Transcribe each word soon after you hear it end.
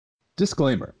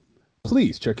Disclaimer.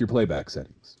 Please check your playback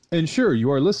settings. Ensure you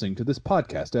are listening to this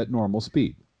podcast at normal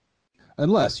speed.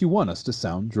 Unless you want us to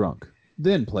sound drunk.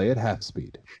 Then play at half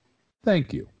speed.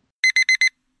 Thank you.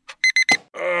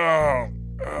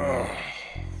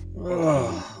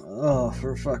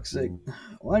 For fuck's sake.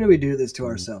 Why do we do this to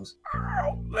ourselves?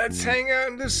 Let's hang out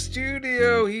in the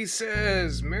studio, he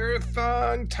says.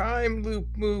 Marathon time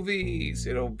loop movies.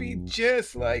 It'll be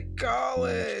just like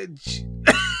college.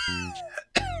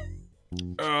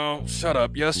 Oh, shut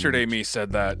up. Yesterday me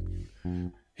said that.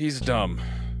 He's dumb.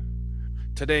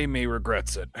 Today me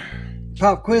regrets it.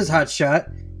 Pop quiz, hotshot.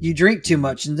 You drink too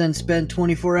much and then spend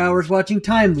 24 hours watching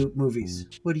time loop movies.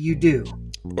 What do?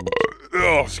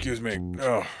 Oh, excuse me.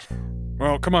 Oh.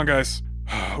 Well, come on, guys.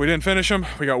 We didn't finish them.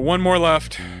 We got one more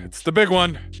left. It's the big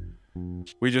one.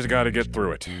 We just gotta get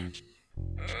through it.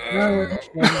 Alright.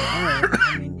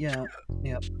 I mean, yeah.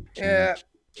 Yeah,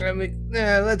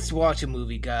 let's watch a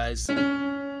movie, guys.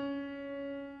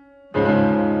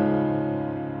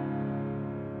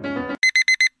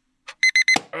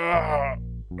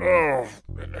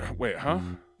 Wait, huh?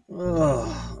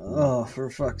 For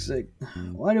fuck's sake.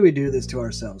 Why do we do this to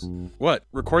ourselves? What,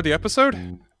 record the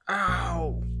episode?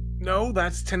 Ow. No,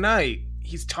 that's tonight.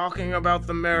 He's talking about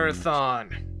the marathon.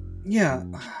 Yeah.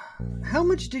 How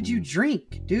much did you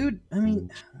drink, dude? I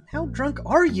mean, how drunk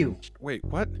are you? Wait,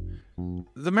 what?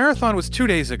 The marathon was 2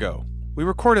 days ago. We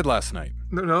recorded last night.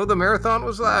 No, the marathon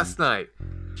was last night.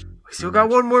 We still got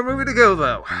one more movie to go,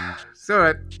 though. It's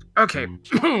alright. Okay.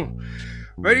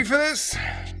 Ready for this?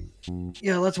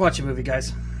 Yeah, let's watch a movie,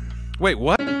 guys. Wait,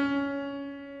 what?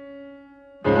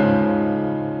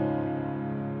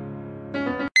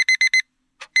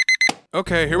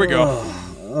 Okay, here we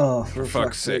go. For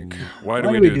fuck's sake. Why do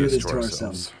we do this to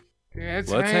ourselves?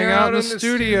 Let's hang out in the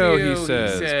studio, he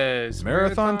says.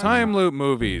 Marathon time loop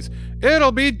movies.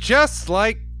 It'll be just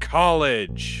like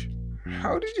college.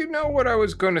 How did you know what I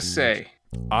was going to say?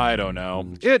 I don't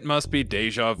know. It must be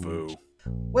deja vu.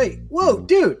 Wait, whoa,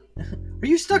 dude. Are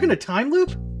you stuck in a time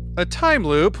loop? A time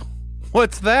loop?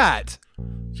 What's that?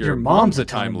 Your mom's a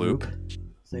time loop.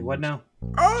 Say what now?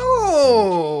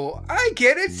 Oh, I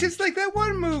get it. It's just like that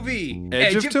one movie.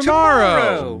 Edge of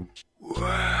Tomorrow.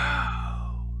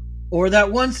 Wow. Or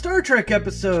that one Star Trek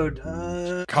episode.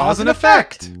 Cause and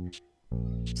Effect.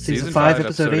 Season 5,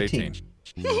 episode 18.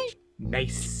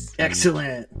 Nice.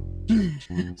 Excellent.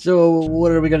 So,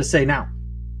 what are we going to say now?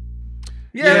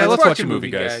 Yeah, let's watch a movie,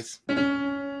 guys.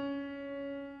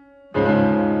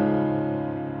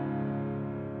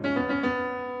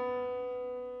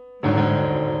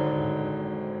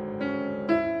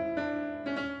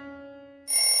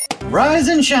 Rise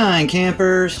and shine,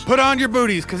 campers. Put on your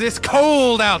booties, because it's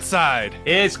cold outside.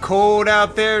 It's cold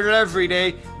out there every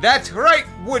day. That's right,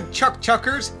 woodchuck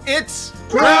chuckers. It's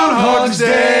Groundhog's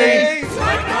Day!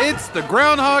 It's the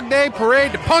Groundhog Day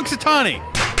parade to Punxsutawney.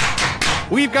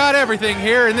 We've got everything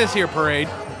here in this here parade.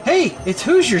 Hey, it's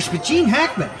Hoosiers with Gene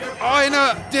Hackman. Oh,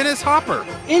 and Dennis Hopper.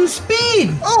 In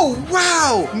Speed. Oh,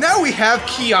 wow. Now we have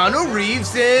Keanu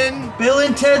Reeves in Bill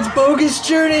and Ted's Bogus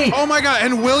Journey. Oh my god,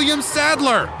 and William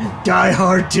Sadler. Die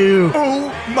Hard 2. Oh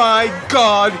my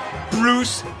god,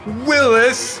 Bruce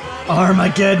Willis.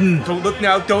 Armageddon. Don't look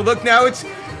now, don't look now. It's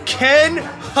Ken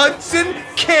Hudson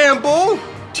Campbell.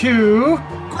 2.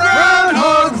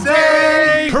 Groundhog's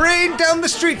Day! Parade down the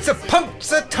streets of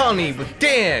Punxsutawney with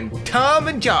Dan, Tom,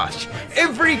 and Josh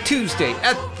every Tuesday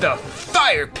at the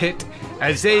Firepit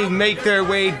as they make their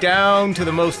way down to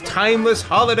the most timeless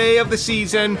holiday of the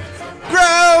season,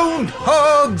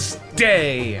 Groundhog's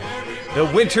Day. The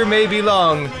winter may be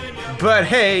long, but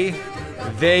hey,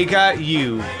 they got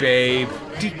you, babe.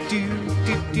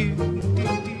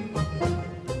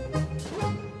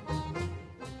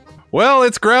 Well,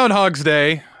 it's Groundhog's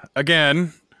Day,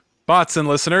 again, bots and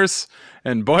listeners,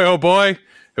 and boy oh boy,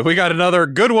 have we got another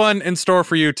good one in store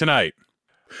for you tonight.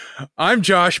 I'm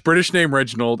Josh, British name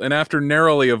Reginald, and after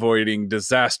narrowly avoiding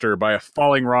disaster by a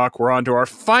falling rock, we're on to our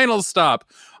final stop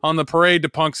on the parade to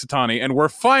Punxsutawney, and we're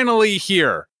finally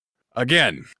here,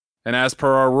 again. And as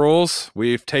per our rules,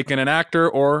 we've taken an actor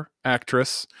or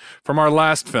actress from our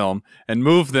last film and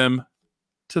moved them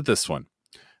to this one.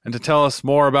 And to tell us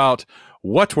more about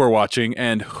what we're watching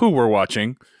and who we're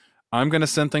watching, I'm going to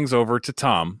send things over to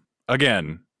Tom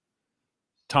again.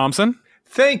 Thompson?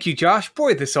 Thank you, Josh.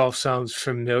 Boy, this all sounds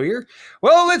familiar.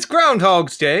 Well, it's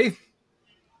Groundhog's Day.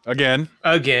 Again.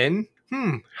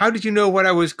 How did you know what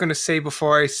I was going to say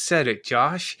before I said it,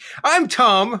 Josh? I'm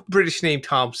Tom, British name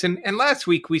Thompson, and last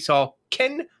week we saw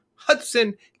Ken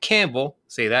Hudson Campbell,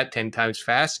 say that 10 times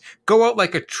fast, go out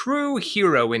like a true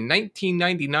hero in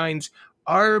 1999's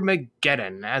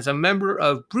Armageddon as a member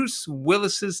of Bruce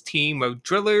Willis's team of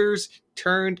drillers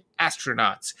turned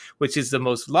astronauts, which is the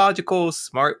most logical,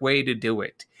 smart way to do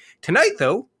it. Tonight,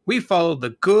 though, we follow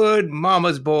the good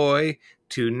mama's boy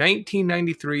to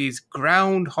 1993's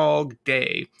Groundhog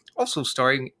Day, also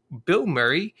starring Bill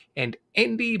Murray and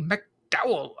Andy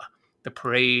McDowell. The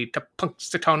parade to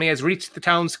Punxsutawney has reached the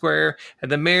town square,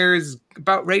 and the mayor's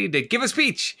about ready to give a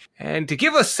speech. And to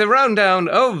give us a rundown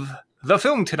of the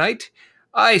film tonight,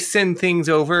 I send things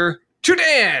over to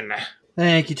Dan.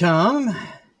 Thank you, Tom.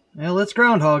 Well, it's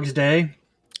Groundhog's Day.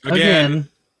 Again.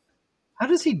 How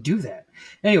does he do that?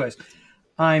 Anyways,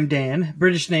 I'm Dan,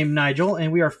 British name Nigel,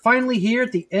 and we are finally here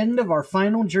at the end of our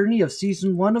final journey of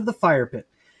Season 1 of the Firepit.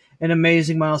 An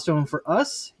amazing milestone for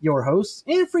us, your hosts,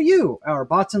 and for you, our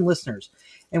bots and listeners.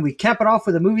 And we cap it off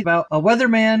with a movie about a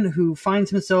weatherman who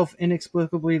finds himself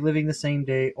inexplicably living the same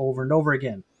day over and over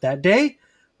again. That day?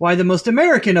 Why, the most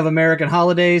American of American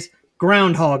holidays,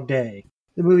 Groundhog Day.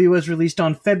 The movie was released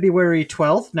on February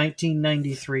 12th,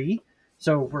 1993,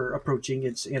 so we're approaching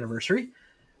its anniversary.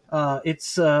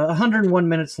 It's 101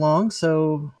 minutes long,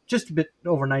 so just a bit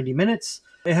over 90 minutes.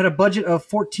 It had a budget of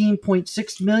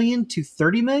 $14.6 million to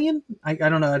 $30 million. I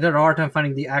don't know. I had a hard time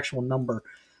finding the actual number.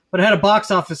 But it had a box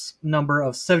office number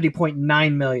of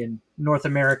 $70.9 million North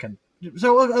American.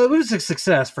 So it was a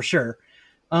success for sure.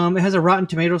 It has a Rotten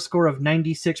Tomatoes score of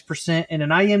 96% and an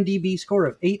IMDb score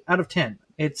of 8 out of 10.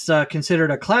 It's considered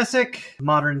a classic,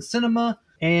 modern cinema,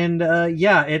 and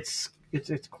it's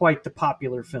quite the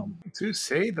popular film. To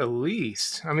say the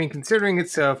least. I mean, considering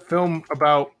it's a film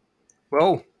about,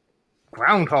 well,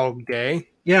 Groundhog Day.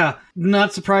 Yeah,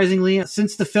 not surprisingly,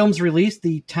 since the film's release,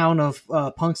 the town of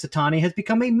Punxsutawney has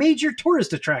become a major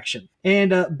tourist attraction.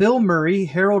 And Bill Murray,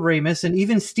 Harold Ramis, and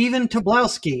even Stephen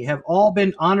Tobolowsky have all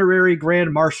been honorary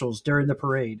grand marshals during the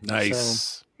parade.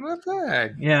 Nice. So, not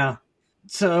bad. Yeah.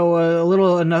 So a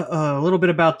little bit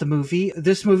about the movie.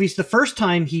 This movie's the first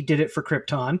time he did it for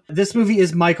Krypton. This movie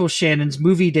is Michael Shannon's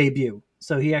movie debut.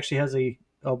 So he actually has a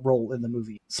role in the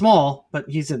movie. Small, but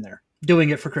he's in there.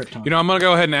 Doing it for Krypton. You know, I'm going to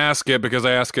go ahead and ask it because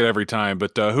I ask it every time,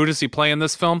 but who does he play in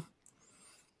this film?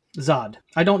 Zod.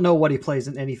 I don't know what he plays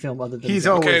in any film other than He's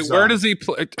Zod. Okay, Zod. where does he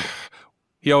play?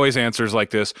 He always answers like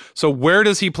this. So where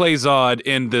does he play Zod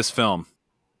in this film?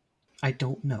 I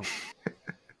don't know.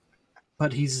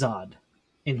 But he's Zod.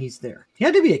 And he's there. He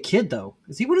had to be a kid, though.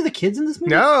 Is he one of the kids in this movie?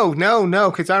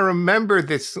 No, because I remember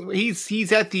this. He's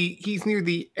near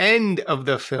the end of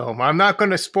the film. I'm not going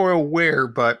to spoil where,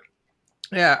 but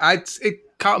yeah,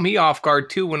 it caught me off guard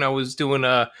too when I was doing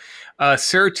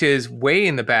searches way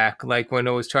in the back, like when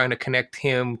I was trying to connect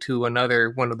him to another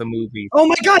one of the movies. Oh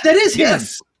my God, that is him!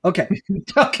 Yes. Okay.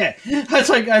 That's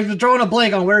like I was drawing a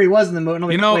blank on where he was in the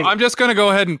movie. I'm just going to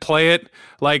go ahead and play it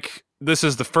like this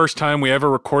is the first time we ever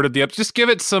recorded the episode. Just give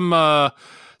it some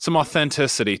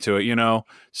authenticity to it, you know?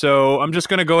 So I'm just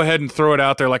going to go ahead and throw it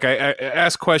out there. Like I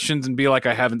ask questions and be like,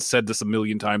 I haven't said this a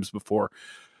million times before.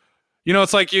 You know,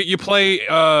 it's like you play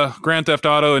Grand Theft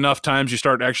Auto enough times, you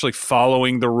start actually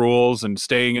following the rules and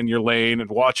staying in your lane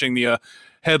and watching the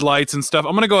headlights and stuff.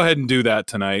 I'm going to go ahead and do that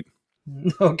tonight.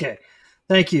 Okay.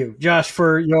 Thank you, Josh,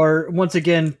 for your, once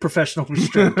again, professional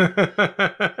restraint.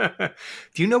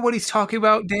 Do you know what he's talking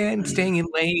about, Dan? Staying in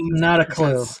lanes? Not a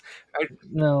clue.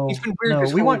 No. He's been weird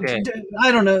this whole day.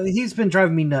 I don't know. He's been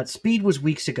driving me nuts. Speed was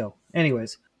weeks ago.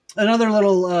 Anyways. Another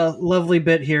little lovely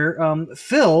bit here.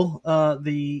 Phil,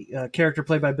 the character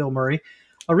played by Bill Murray,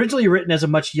 originally written as a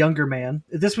much younger man.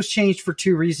 This was changed for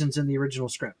two reasons in the original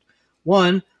script.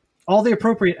 One, all the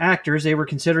appropriate actors they were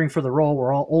considering for the role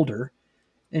were all older.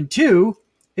 And two,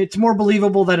 it's more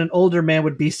believable that an older man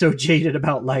would be so jaded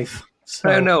about life. So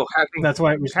I don't know. That's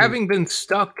why it was having been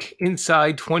stuck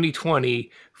inside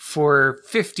 2020 for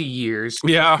 50 years.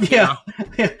 Yeah.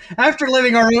 After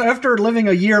living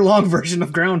a year-long version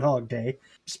of Groundhog Day.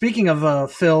 Speaking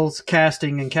of Phil's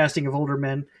casting of older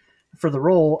men for the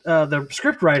role, the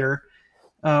scriptwriter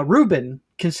Rubin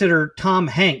considered Tom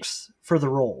Hanks for the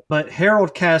role, but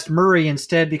Harold cast Murray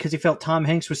instead because he felt Tom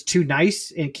Hanks was too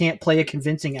nice and can't play a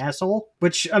convincing asshole.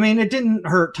 Which, I mean, it didn't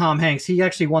hurt Tom Hanks. He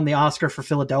actually won the Oscar for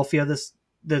Philadelphia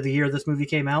the year this movie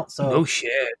came out. So no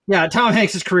shit. Yeah, Tom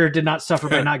Hanks' career did not suffer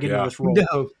by not getting this role.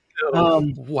 No.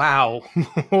 Wow.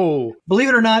 Believe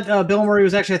it or not, Bill Murray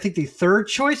was actually, I think, the third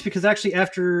choice because actually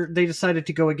after they decided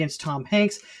to go against Tom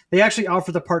Hanks, they actually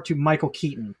offered the part to Michael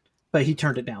Keaton, but he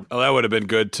turned it down. Oh, that would have been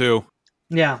good too.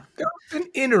 Yeah. That was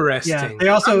interesting. Yeah, they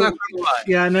also, I'm not gonna lie.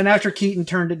 yeah, and then after Keaton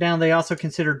turned it down, they also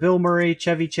considered Bill Murray,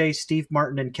 Chevy Chase, Steve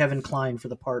Martin, and Kevin Kline for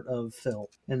the part of Phil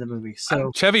in the movie.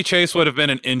 So Chevy Chase would have been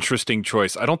an interesting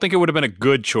choice. I don't think it would have been a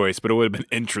good choice, but it would have been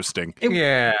interesting.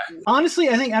 Yeah. honestly,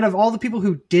 I think out of all the people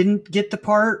who didn't get the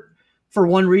part for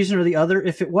one reason or the other,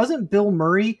 if it wasn't Bill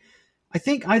Murray, I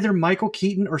think either Michael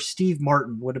Keaton or Steve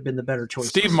Martin would have been the better choice.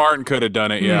 Steve Martin could have done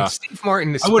it, yeah. Steve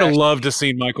Martin I would have loved to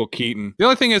see Michael Keaton. The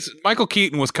only thing is, Michael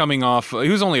Keaton was coming off, he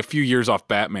was only a few years off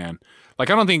Batman. Like,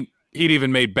 I don't think he'd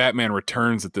even made Batman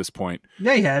Returns at this point.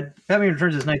 Yeah, he had. Batman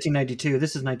Returns is 1992.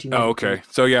 This is 1992. Oh, okay.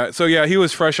 So yeah, he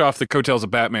was fresh off the coattails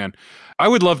of Batman. I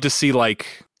would love to see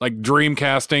like dream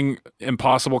casting,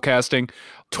 impossible casting,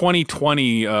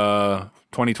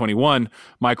 2021,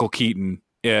 Michael Keaton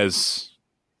as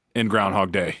in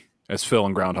Groundhog Day, as Phil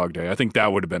in Groundhog Day. I think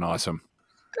that would have been awesome.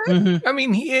 Mm-hmm. I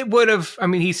mean, it would have. I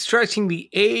mean, he's stretching the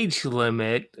age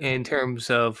limit in terms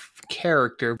of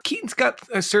character. Keaton's got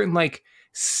a certain like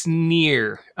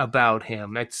sneer about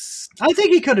him. I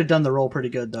think he could have done the role pretty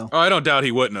good, though. Oh, I don't doubt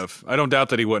he wouldn't have. I don't doubt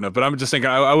that he wouldn't have. But I'm just thinking,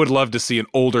 I would love to see an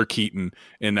older Keaton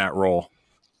in that role.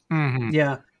 Mm-hmm.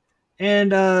 Yeah,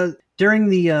 and during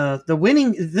the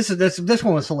winning, this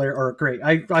one was hilarious or great.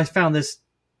 I found this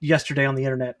yesterday on the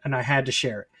internet and I had to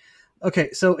share it.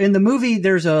 Okay, so in the movie,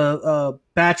 there's a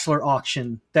bachelor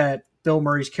auction that Bill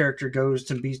Murray's character goes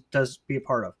to be a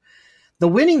part of. The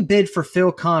winning bid for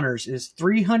Phil Connors is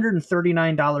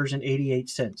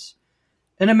 $339.88,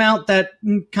 an amount that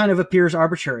kind of appears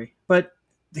arbitrary. But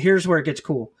here's where it gets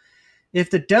cool. If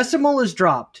the decimal is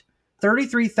dropped,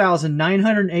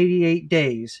 33,988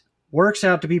 days works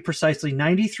out to be precisely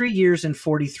 93 years and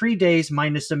 43 days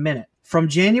minus a minute. From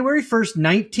January 1st,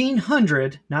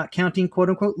 1900, not counting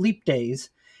quote-unquote leap days,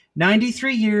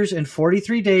 93 years and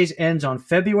 43 days ends on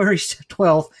February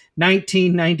 12th,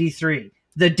 1993,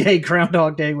 the day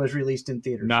Groundhog Day was released in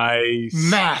theaters.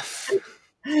 Nice.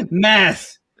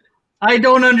 Math. I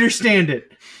don't understand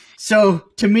it. So,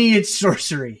 to me, it's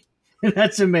sorcery.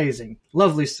 That's amazing.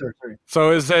 Lovely sorcery.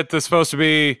 So is that supposed to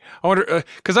be, I wonder,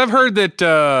 because I've heard that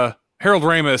Harold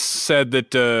Ramis said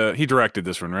that he directed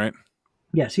this one, right?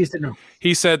 Yes, he said no.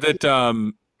 He said that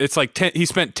it's like he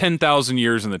spent 10,000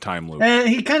 years in the time loop. And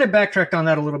he kind of backtracked on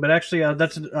that a little bit. Actually,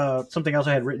 that's something else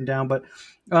I had written down. But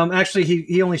actually,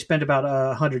 he only spent about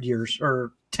 100 years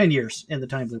or 10 years in the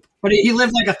time loop. But he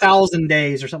lived like 1,000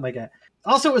 days or something like that.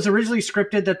 Also, it was originally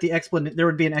scripted that there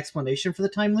would be an explanation for the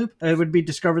time loop. It would be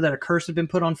discovered that a curse had been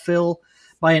put on Phil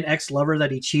by an ex-lover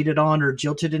that he cheated on or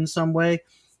jilted in some way.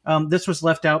 This was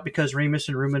left out because Ramis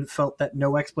and Ruman felt that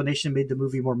no explanation made the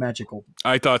movie more magical.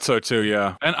 I thought so too,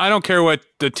 yeah. And I don't care what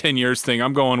the 10 years thing.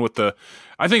 I'm going with I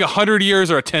think 100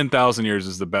 years or 10,000 years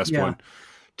is the best one.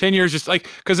 10 years, just like,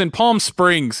 because in Palm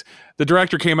Springs, the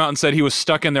director came out and said he was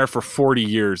stuck in there for 40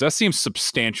 years. That seems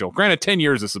substantial. Granted, 10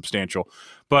 years is substantial,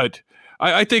 but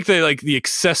I think that like the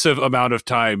excessive amount of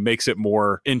time makes it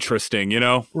more interesting, you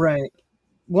know? Right.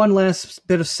 One last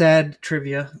bit of sad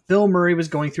trivia. Bill Murray was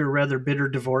going through a rather bitter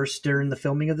divorce during the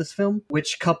filming of this film,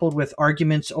 which, coupled with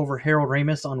arguments over Harold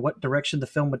Ramis on what direction the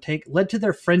film would take, led to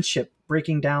their friendship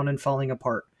breaking down and falling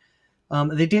apart.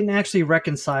 They didn't actually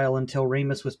reconcile until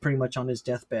Ramis was pretty much on his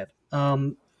deathbed.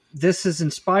 This has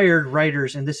inspired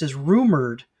writers, and this is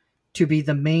rumored to be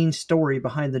the main story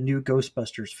behind the new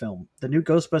Ghostbusters film. The new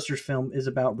Ghostbusters film is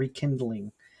about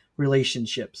rekindling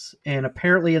relationships, and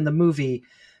apparently in the movie,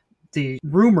 the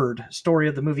rumored story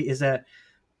of the movie is that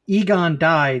Egon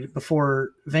died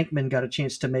before Venkman got a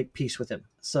chance to make peace with him.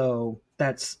 So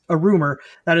that's a rumor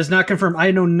that is not confirmed.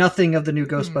 I know nothing of the new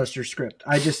Ghostbusters script.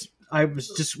 I was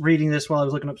just reading this while I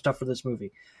was looking up stuff for this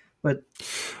movie. But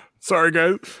sorry,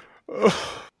 guys.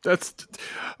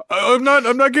 I'm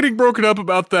not getting broken up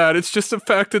about that. It's just the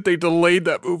fact that they delayed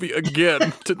that movie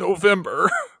again to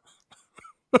November.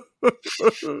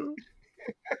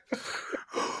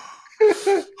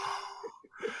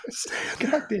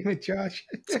 God damn it, Josh.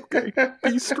 It's okay.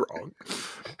 Be strong.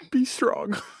 Be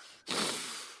strong.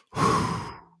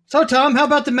 So, Tom, how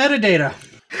about the metadata?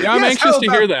 Yeah, I'm anxious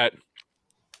to hear that.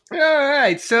 All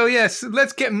right, so yes,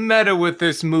 let's get meta with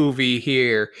this movie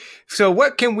here. So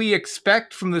what can we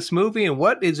expect from this movie, and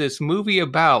what is this movie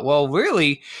about? Well,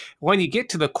 really, when you get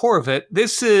to the core of it,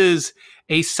 this is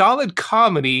a solid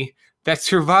comedy that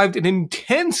survived an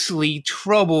intensely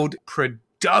troubled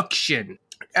production.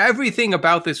 Everything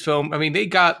about this film, I mean, they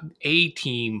got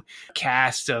A-team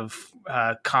cast of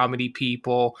comedy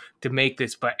people to make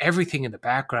this, but everything in the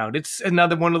background, it's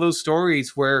another one of those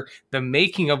stories where the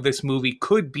making of this movie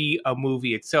could be a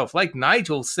movie itself. Like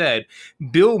Nigel said,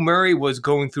 Bill Murray was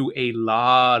going through a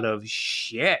lot of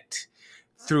shit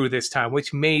through this time,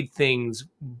 which made things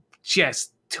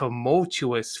just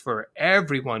tumultuous for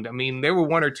everyone. I mean, there were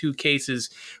one or two cases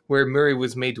where Murray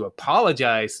was made to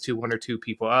apologize to one or two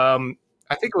people.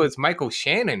 I think it was Michael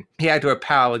Shannon he had to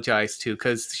apologize to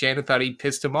because Shannon thought he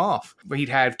pissed him off. He'd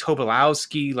had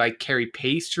Tobolowsky like carry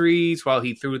pastries while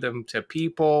he threw them to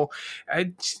people.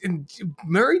 And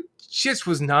Murray just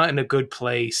was not in a good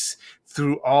place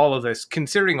through all of this,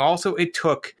 considering also it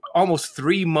took almost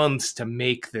 3 months to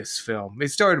make this film. It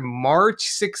started March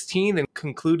 16th and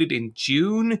concluded in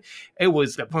June. It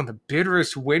was one of the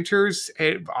bitterest winters.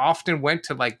 It often went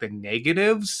to like the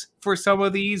negatives for some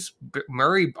of these.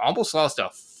 Murray almost lost a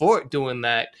foot doing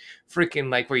that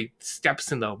freaking like where he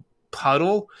steps in the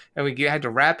puddle and we had to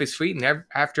wrap his feet, and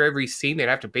after every scene they'd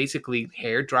have to basically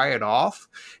hair dry it off.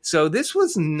 So this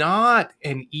was not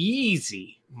an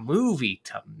easy movie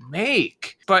to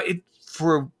make, but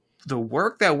for the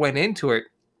work that went into it,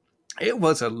 it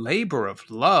was a labor of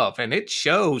love, and it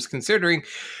shows, considering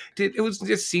it was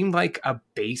just seemed like a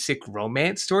basic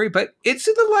romance story, but it's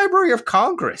in the Library of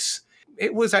Congress.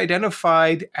 It was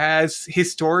identified as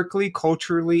historically,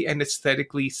 culturally, and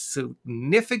aesthetically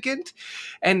significant,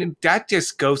 and that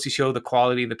just goes to show the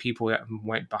quality of the people that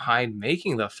went behind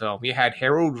making the film. You had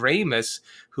Harold Ramis,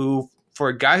 who, for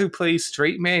a guy who plays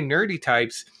straight man nerdy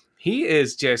types, he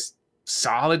is just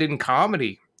solid in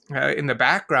comedy. In the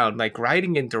background, like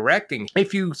writing and directing.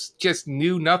 If you just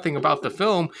knew nothing about the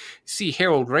film, see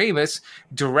Harold Ramis,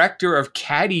 director of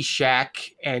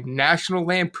Caddyshack and National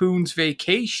Lampoon's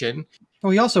Vacation. Oh,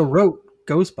 he also wrote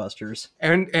Ghostbusters.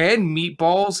 And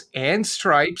Meatballs and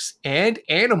Stripes and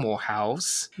Animal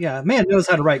House. Yeah, man knows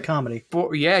how to write comedy.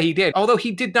 But yeah, he did. Although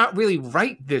he did not really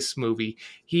write this movie.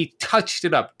 He touched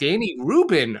it up. Danny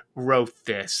Rubin wrote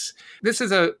this. This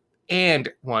is a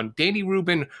one. Danny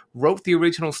Rubin wrote the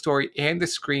original story and the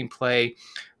screenplay.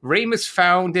 Ramis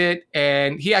found it,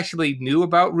 and he actually knew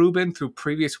about Rubin through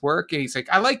previous work, and he's like,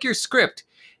 I like your script.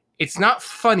 It's not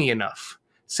funny enough.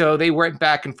 So they went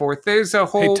back and forth. There's a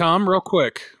whole... Hey, Tom, real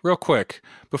quick,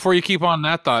 before you keep on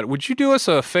that thought, would you do us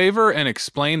a favor and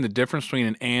explain the difference between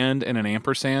an and an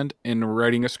ampersand in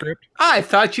writing a script? I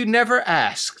thought you'd never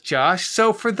ask, Josh.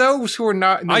 So for those who are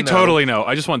not in the know, totally know.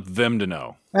 I just want them to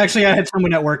know. Actually, I had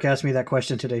someone at work ask me that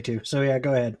question today, too. So yeah,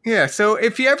 go ahead. Yeah, so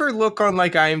if you ever look on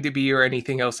like IMDb or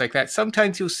anything else like that,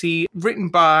 sometimes you'll see written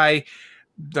by,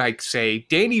 like, say,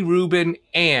 Danny Rubin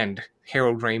and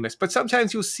Harold Ramis, but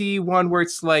sometimes you'll see one where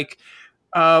it's like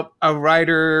a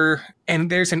writer and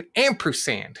there's an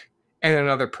ampersand and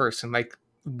another person. Like,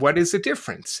 what is the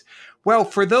difference? Well,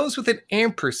 for those with an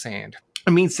ampersand,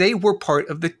 it means they were part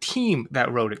of the team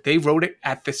that wrote it. They wrote it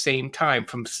at the same time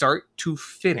from start to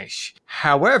finish.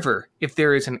 However, if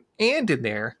there is an and in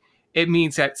there, it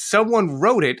means that someone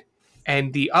wrote it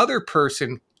and the other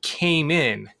person came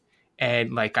in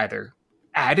and like either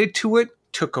added to it,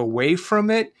 took away from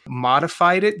it,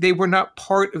 modified it. They were not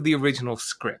part of the original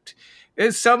script.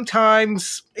 And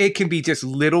sometimes it can be just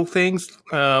little things,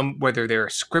 whether they're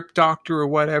a script doctor or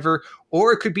whatever,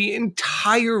 or it could be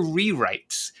entire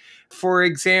rewrites. For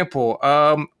example,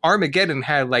 Armageddon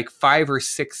had like 5 or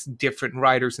 6 different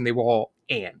writers, and they were all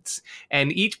ands.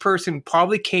 And each person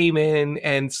probably came in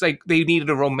and it's like they needed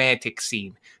a romantic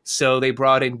scene. So they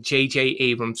brought in J.J.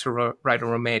 Abrams to write a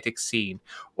romantic scene.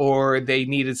 Or they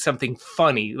needed something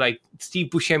funny. Like Steve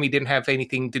Buscemi didn't have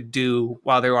anything to do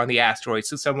while they were on the asteroid.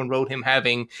 So someone wrote him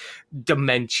having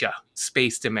dementia,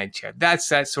 space dementia. That's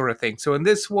that sort of thing. So in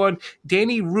this one,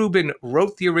 Danny Rubin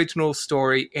wrote the original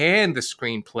story and the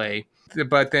screenplay.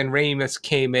 But then Ramis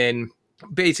came in,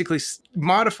 basically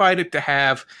modified it to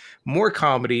have more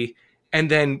comedy. And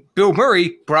then Bill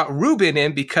Murray brought Rubin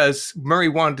in because Murray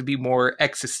wanted to be more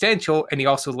existential, and he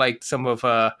also liked some of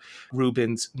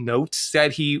Rubin's notes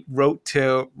that he wrote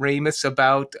to Ramis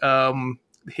about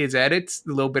his edits,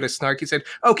 a little bit of snark. He said,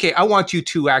 okay, I want you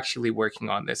two actually working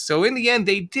on this. So in the end,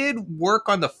 they did work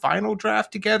on the final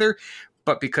draft together,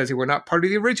 but because they were not part of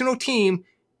the original team,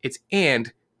 it's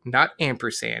and, not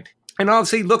ampersand. And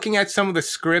obviously, looking at some of the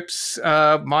scripts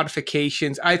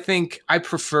modifications, I think I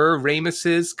prefer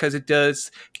Ramis's because it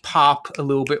does pop a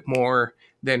little bit more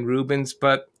than Rubin's.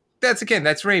 But that's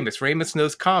Ramis. Ramis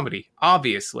knows comedy,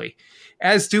 obviously.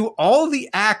 As do all the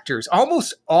actors.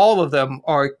 Almost all of them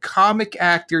are comic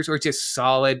actors or just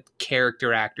solid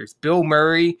character actors. Bill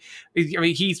Murray, I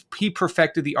mean, he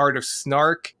perfected the art of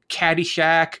snark.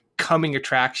 Caddyshack, Coming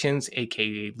Attractions,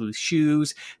 aka Loose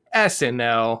Shoes,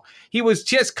 SNL. He was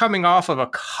just coming off of a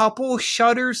couple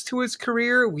shutters to his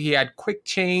career. We had Quick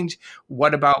Change,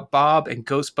 What About Bob, and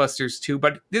Ghostbusters 2,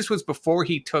 but this was before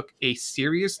he took a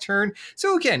serious turn.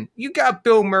 So again, you got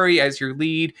Bill Murray as your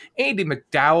lead, Andy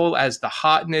McDowell as the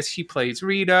hotness. She plays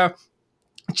Rita.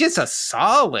 just a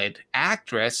solid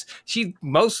actress. She'd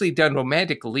mostly done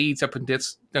romantic leads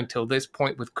until this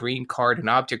point with Green Card and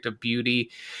Object of Beauty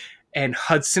and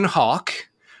Hudson Hawk,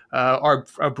 our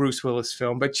Bruce Willis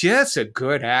film, but just a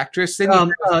good actress.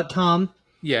 Then Tom.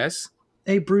 Yes?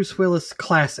 A Bruce Willis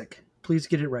classic. Please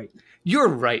get it right. You're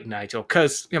right, Nigel,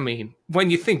 because, I mean,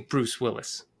 when you think Bruce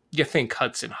Willis, you think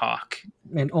Hudson Hawk.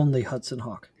 And only Hudson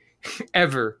Hawk.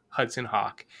 Ever Hudson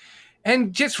Hawk.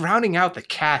 And just rounding out the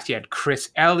cast, you had Chris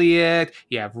Elliott,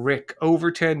 you have Rick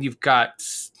Overton, you've got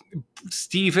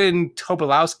Stephen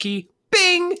Tobolowsky,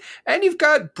 bing! And you've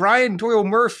got Brian Doyle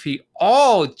Murphy,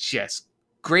 all just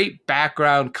great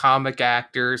background comic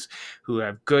actors who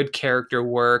have good character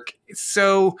work.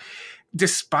 So,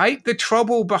 despite the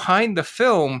trouble behind the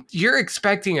film, you're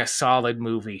expecting a solid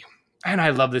movie. And I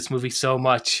love this movie so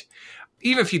much.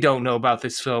 Even if you don't know about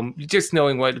this film, just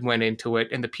knowing what went into it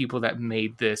and the people that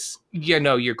made this, you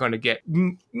know you're going to get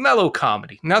mellow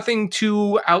comedy. Nothing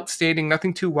too outstanding,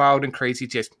 nothing too wild and crazy,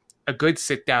 just a good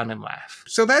sit down and laugh.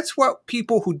 So that's what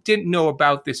people who didn't know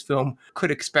about this film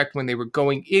could expect when they were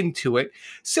going into it.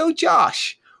 So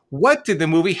Josh, what did the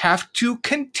movie have to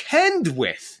contend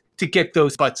with to get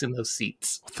those butts in those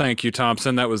seats? Thank you,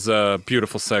 Thompson. That was a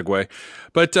beautiful segue.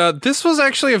 But this was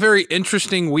actually a very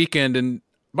interesting weekend, and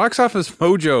Box Office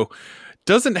Mojo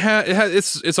doesn't have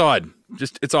it's odd.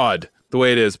 Just it's odd the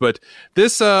way it is. But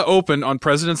this opened on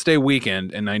President's Day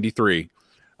weekend in '93.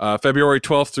 February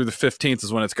 12th through the 15th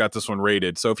is when it's got this one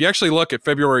rated. So if you actually look at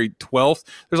February 12th,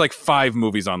 there's like 5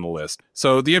 movies on the list.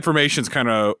 So the information's kind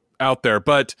of out there.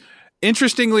 But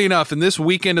interestingly enough, in this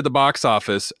weekend at the box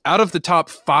office, out of the top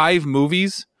 5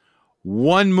 movies,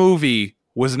 1 movie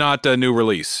was not a new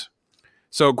release.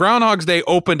 So Groundhog's Day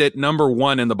opened at number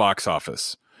 1 in the box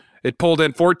office. It pulled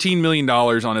in $14 million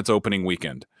on its opening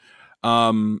weekend.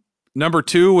 Number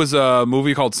 2 was a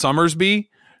movie called Summersby.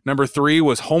 Number 3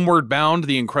 was Homeward Bound,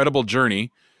 The Incredible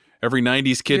Journey. Every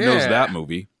 90s kid knows that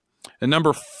movie. And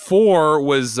number 4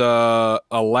 was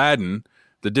Aladdin,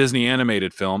 the Disney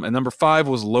animated film. And number 5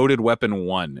 was Loaded Weapon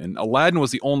 1. And Aladdin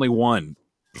was the only one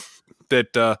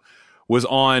that was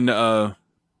on, it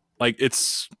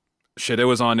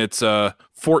was on its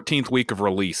 14th week of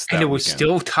release. And it was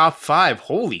still top 5.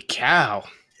 Holy cow.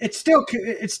 It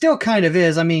still kind of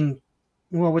is. I mean,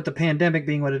 well, with the pandemic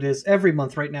being what it is, every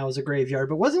month right now is a graveyard.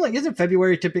 But isn't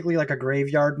February typically like a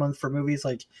graveyard month for movies?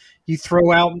 Like you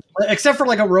throw out, except for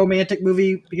like a romantic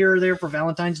movie here or there for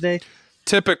Valentine's Day?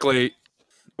 Typically,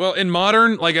 well, in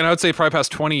modern, and I would say probably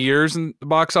past 20 years in the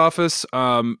box office,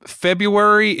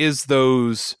 February is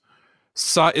is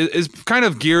kind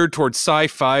of geared towards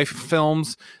sci-fi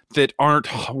films that aren't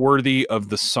worthy of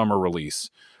the summer release.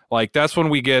 Like that's when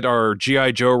we get our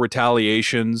G.I. Joe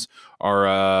Retaliations,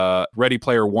 our Ready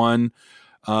Player One,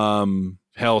 Batman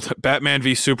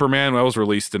v Superman. That was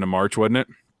released in March, wasn't it?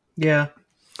 Yeah.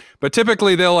 But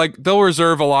typically they'll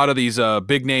reserve a lot of these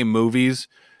big name movies.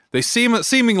 They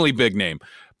seemingly big name,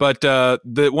 but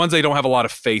the ones they don't have a lot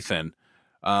of faith in.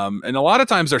 And a lot of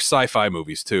times they're sci-fi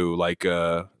movies too, like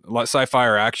a lot of sci-fi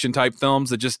or action type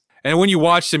films that just. And when you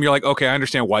watch them, you're like, okay, I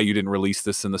understand why you didn't release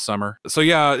this in the summer. So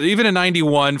yeah, even in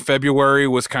 '91, February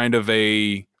was kind of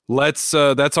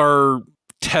that's our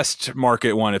test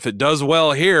market one. If it does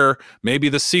well here, maybe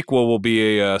the sequel will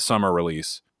be a summer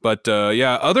release. But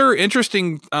yeah, other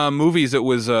interesting movies that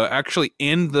was actually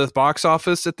in the box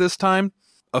office at this time,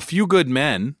 A Few Good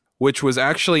Men, which was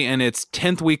actually in its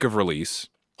 10th week of release.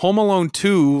 Home Alone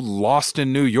 2, Lost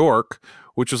in New York,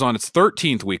 which was on its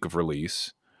 13th week of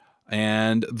release.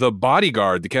 And The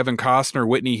Bodyguard, the Kevin Costner,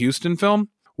 Whitney Houston film,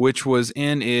 which was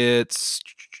in its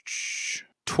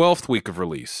 12th week of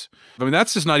release. I mean,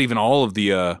 that's just not even all of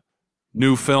the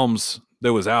new films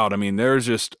that was out. I mean, there's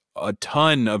just a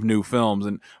ton of new films,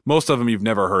 and most of them you've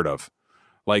never heard of.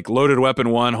 Like Loaded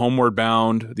Weapon 1, Homeward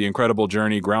Bound, The Incredible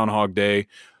Journey, Groundhog Day.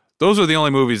 Those are the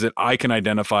only movies that I can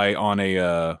identify on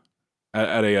at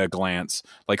a glance.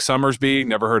 Like Summersby,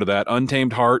 never heard of that.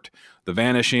 Untamed Heart, The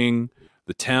Vanishing,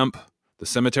 The Temp, The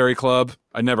Cemetery Club.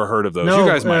 I never heard of those. No, you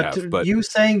guys might have. But you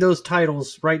saying those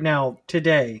titles right now,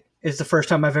 today, is the first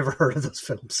time I've ever heard of those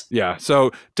films. Yeah,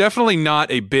 so definitely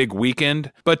not a big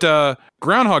weekend. But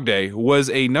Groundhog Day was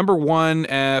a number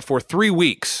 1 for 3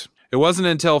 weeks. It wasn't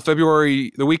until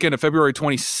the weekend of February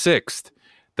 26th,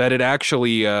 that it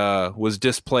actually was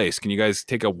displaced. Can you guys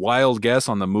take a wild guess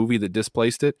on the movie that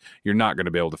displaced it? You're not going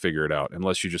to be able to figure it out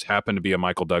unless you just happen to be a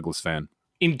Michael Douglas fan.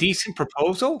 Indecent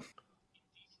Proposal?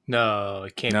 No,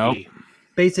 it can't be.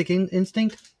 Basic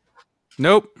Instinct?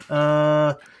 Nope.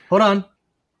 Hold on.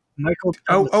 Michael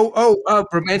Douglas.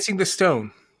 Romancing the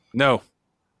Stone. No.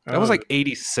 That was like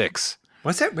 86.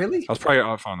 Was that really? I was probably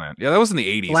off on that. Yeah, that was in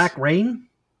the 80s. Black Rain?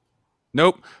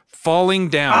 Nope. Falling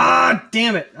Down. Ah,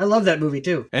 damn it. I love that movie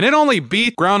too. And it only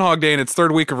beat Groundhog Day in its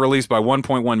third week of release by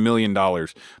 $1.1 million.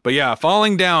 But yeah,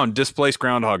 Falling Down displaced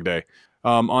Groundhog Day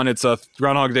on its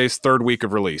Groundhog Day's third week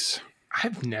of release.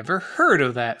 I've never heard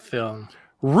of that film.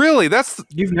 Really?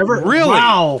 You've never really?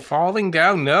 Wow. Falling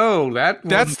Down? No,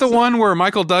 that's the one where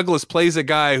Michael Douglas plays a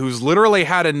guy who's literally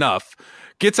had enough,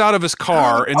 gets out of his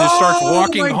car, and then starts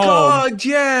walking home. God,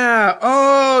 yeah.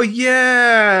 Oh,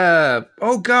 yeah.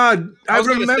 Oh, God. I was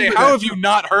remember say, that. how have you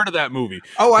not heard of that movie?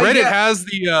 Oh, Reddit has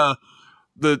the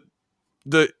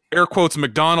air quotes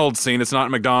McDonald's scene. It's not a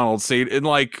McDonald's scene. In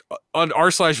like on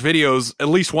r/videos at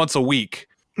least once a week.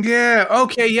 Yeah,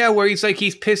 okay, yeah, where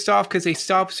he's pissed off because they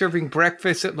stopped serving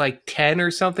breakfast at like 10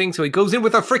 or something, so he goes in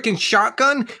with a freaking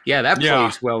shotgun. Yeah, that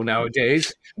plays well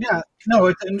nowadays. Yeah, no,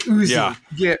 it's an Uzi.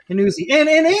 Yeah. An Uzi. And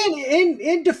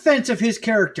in defense of his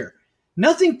character,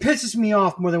 nothing pisses me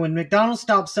off more than when McDonald's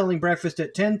stops selling breakfast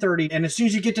at 10:30, and as soon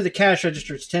as you get to the cash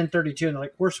register, it's 10:32, and they're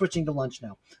like, we're switching to lunch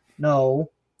now. No.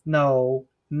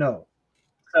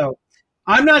 So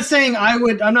I'm not saying I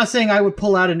would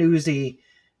pull out an Uzi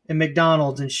in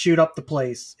McDonald's and shoot up the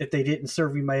place if they didn't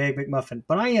serve me my Egg McMuffin,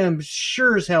 but I am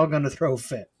sure as hell going to throw a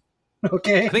fit.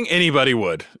 Okay? I think anybody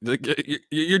would.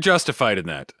 You're justified in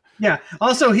that. Yeah.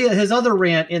 Also, his other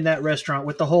rant in that restaurant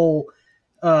with the whole,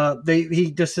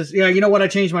 he just says, yeah, you know what? I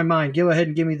changed my mind. Go ahead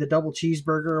and give me the double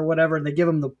cheeseburger or whatever. And they give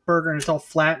him the burger and it's all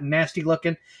flat and nasty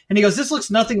looking. And he goes, this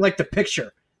looks nothing like the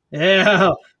picture.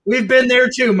 Yeah. We've been there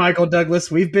too, Michael Douglas.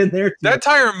 We've been there too. That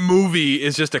entire movie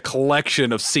is just a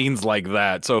collection of scenes like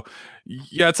that. So,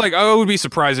 yeah, it's like I would be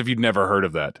surprised if you'd never heard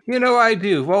of that. You know, I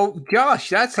do. Well, Josh,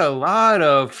 that's a lot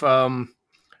of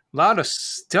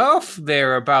stuff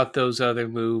there about those other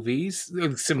movies.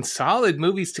 Some solid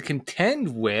movies to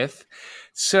contend with.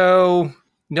 So,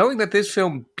 knowing that this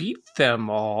film beat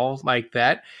them all like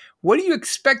that, what are you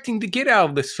expecting to get out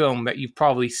of this film that you've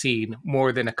probably seen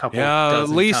more than a couple dozen at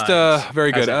least times?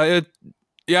 Very good.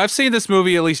 I've seen this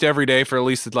movie at least every day for at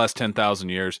least the last 10,000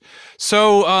 years.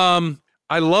 So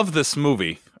I love this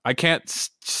movie. I can't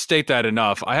state that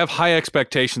enough. I have high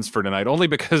expectations for tonight only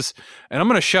because, and I'm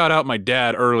going to shout out my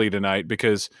dad early tonight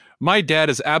because my dad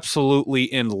is absolutely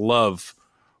in love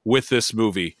with this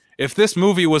movie. If this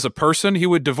movie was a person, he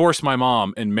would divorce my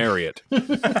mom and marry it.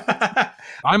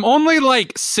 I'm only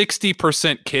like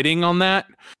 60% kidding on that.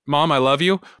 Mom, I love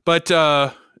you. But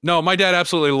no, my dad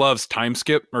absolutely loves time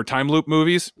skip or time loop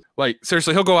movies. Like,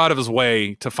 seriously, he'll go out of his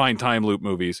way to find time loop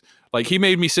movies. Like, he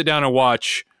made me sit down and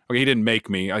watch. Okay, he didn't make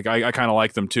me. Like, I kind of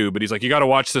like them too. But he's like, you got to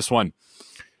watch this one.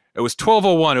 It was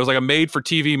 1201. It was like a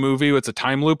made-for-TV movie. It's a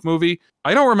time loop movie.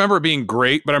 I don't remember it being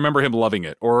great, but I remember him loving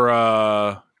it. Or,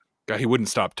 God, he wouldn't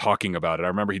stop talking about it. I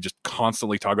remember he just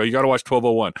constantly talked about, you got to watch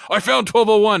 1201. I found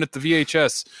 1201 at the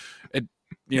VHS, at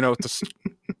the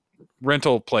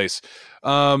rental place.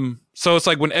 So it's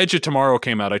like when Edge of Tomorrow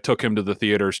came out, I took him to the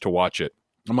theaters to watch it.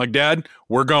 I'm like, Dad,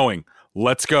 we're going.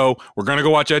 Let's go. We're going to go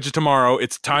watch Edge of Tomorrow.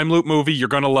 It's a time loop movie. You're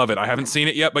going to love it. I haven't seen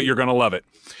it yet, but you're going to love it.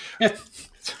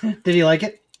 Did he like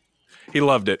it? He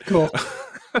loved it. Cool.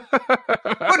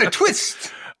 What a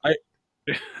twist.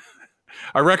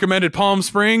 I recommended Palm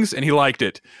Springs, and he liked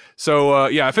it. So,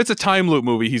 yeah, if it's a time loop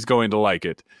movie, he's going to like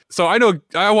it. So I know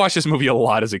I watched this movie a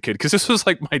lot as a kid because this was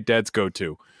like my dad's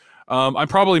go-to. I'm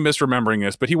probably misremembering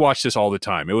this, but he watched this all the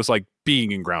time. It was like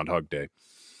being in Groundhog Day.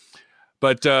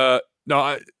 But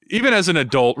no, even as an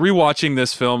adult, rewatching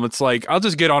this film, it's like I'll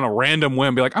just get on a random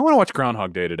whim, be like, I want to watch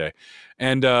Groundhog Day today.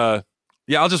 And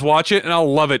yeah, I'll just watch it and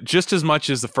I'll love it just as much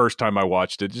as the first time I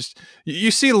watched it. Just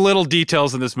you see little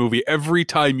details in this movie every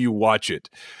time you watch it.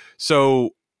 So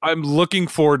I'm looking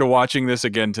forward to watching this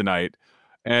again tonight.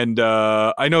 And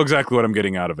I know exactly what I'm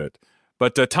getting out of it.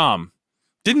 But Tom,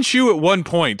 didn't you at one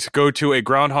point go to a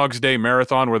Groundhog's Day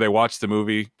marathon where they watched the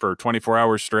movie for 24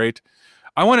 hours straight?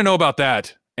 I want to know about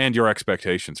that and your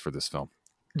expectations for this film.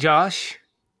 Josh,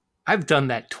 I've done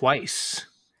that twice.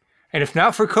 And if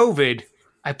not for COVID,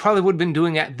 I probably would have been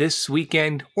doing that this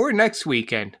weekend or next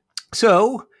weekend.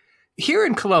 So, here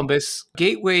in Columbus,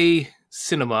 Gateway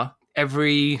Cinema,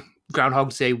 every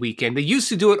Groundhog's Day weekend, they used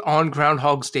to do it on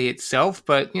Groundhog's Day itself,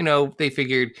 but, they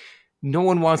figured no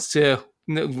one wants to,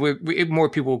 more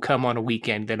people will come on a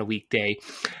weekend than a weekday.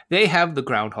 They have the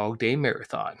Groundhog Day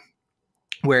Marathon,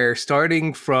 where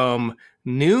starting from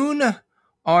noon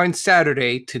on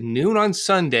Saturday to noon on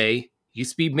Sunday,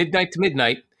 used to be midnight to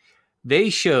midnight, they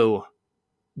show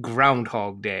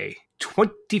Groundhog Day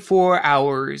 24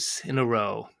 hours in a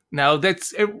row. Now that's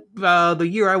the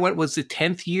year I went was the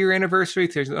 10th year anniversary.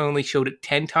 They only showed it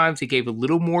 10 times. They gave a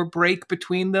little more break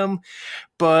between them,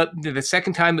 but the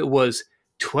second time it was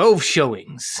 12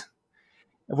 showings.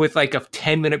 with like a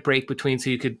 10-minute break between so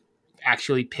you could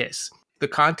actually piss. The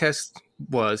contest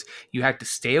was you had to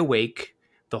stay awake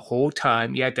the whole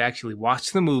time. You had to actually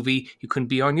watch the movie. You couldn't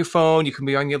be on your phone. You couldn't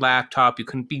be on your laptop. You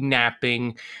couldn't be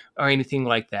napping or anything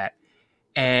like that.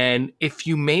 And if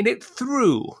you made it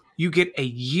through, you get a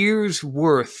year's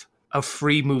worth of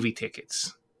free movie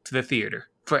tickets to the theater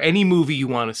for any movie you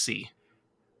want to see.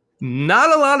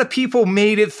 Not a lot of people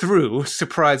made it through,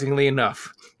 surprisingly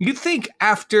enough. You'd think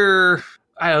after,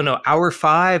 I don't know, hour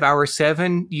 5, hour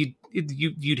 7,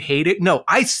 you'd hate it. No,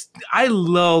 I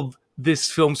love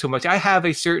this film so much. I have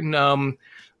a certain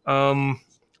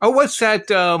what's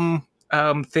that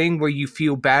thing where you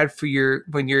feel bad for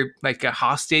when you're like a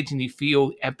hostage and you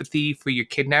feel empathy for your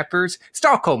kidnappers?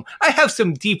 Stockholm. I have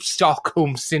some deep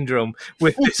Stockholm syndrome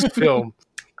with this film.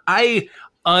 I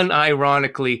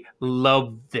unironically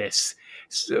love this.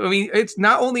 So, I mean, it's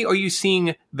not only are you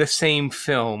seeing the same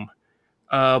film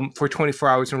for 24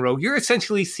 hours in a row, you're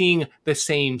essentially seeing the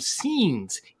same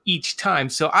scenes each time.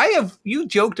 So you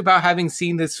joked about having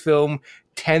seen this film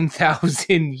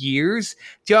 10,000 years.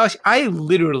 Josh, I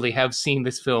literally have seen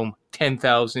this film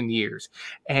 10,000 years,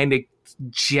 and it's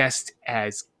just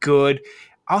as good.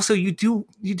 Also, you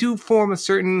do form a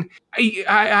certain,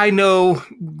 I know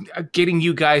getting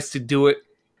you guys to do it,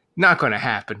 not going to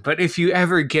happen. But if you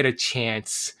ever get a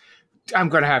chance, I'm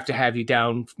going to have you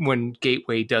down when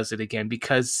Gateway does it again,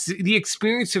 because the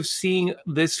experience of seeing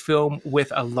this film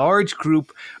with a large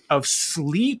group of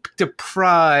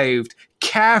sleep-deprived,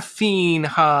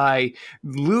 caffeine-high,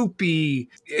 loopy,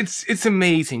 it's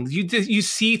amazing. You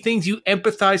see things, you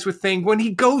empathize with things. When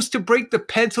he goes to break the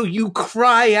pencil, you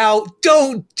cry out,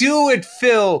 "Don't do it,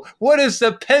 Phil! What has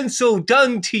the pencil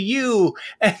done to you?"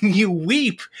 And you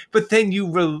weep, but then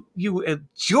you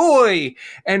joy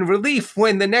and relief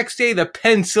when the next day the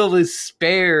pencil is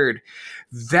spared.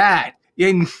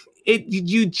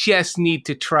 You just need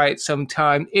to try it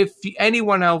sometime. If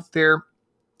anyone out there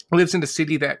lives in a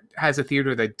city that has a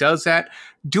theater that does that,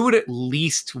 do it at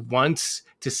least once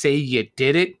to say you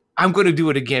did it. I'm going to do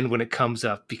it again when it comes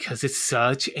up because it's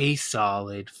such a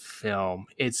solid film.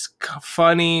 It's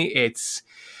funny. It's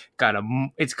got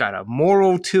a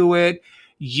moral to it.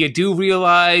 You do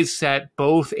realize that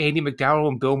both Andy McDowell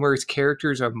and Bill Murray's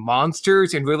characters are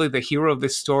monsters, and really the hero of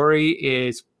this story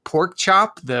is Pork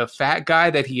Chop, the fat guy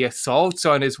that he assaults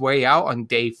on his way out on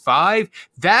day 5.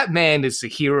 That man is the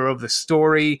hero of the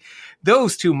story.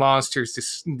 Those two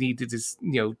monsters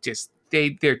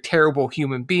they're terrible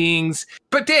human beings.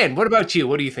 But Dan, what about you?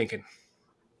 What are you thinking?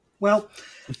 Well,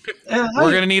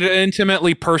 we're going to need an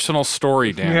intimately personal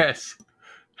story, Dan. Yes.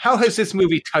 How has this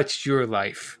movie touched your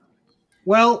life?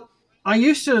 Well, I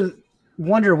used to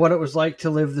wonder what it was like to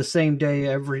live the same day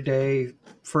every day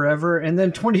forever, and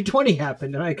then 2020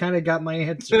 happened, and I kind of got my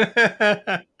answer.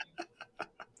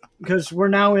 Because we're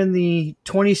now in the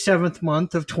 27th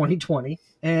month of 2020,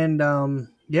 and I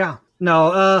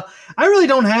really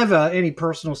don't have any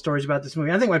personal stories about this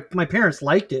movie. I think my parents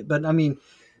liked it, but I mean,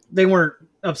 they weren't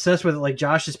obsessed with it like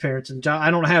Josh's parents, and I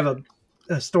don't have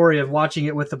a story of watching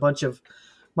it with a bunch of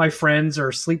my friends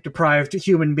or sleep-deprived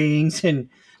human beings and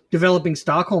developing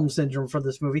Stockholm syndrome for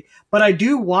this movie. But I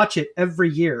do watch it every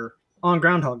year on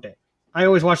Groundhog Day. I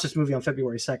always watch this movie on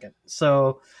February 2nd.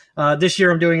 So this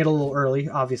year I'm doing it a little early,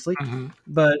 obviously. Mm-hmm.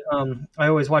 But I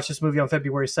always watch this movie on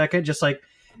February 2nd, just like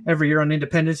every year on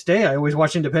Independence Day. I always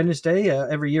watch Independence Day.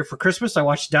 Every year for Christmas, I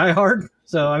watch Die Hard.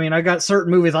 So, I mean, I got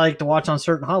certain movies I like to watch on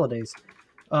certain holidays.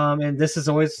 And this is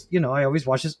always, I always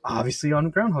watch this, obviously, on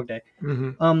Groundhog Day.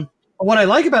 Mm-hmm. What I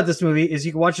like about this movie is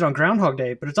you can watch it on Groundhog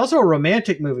Day, but it's also a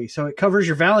romantic movie. So it covers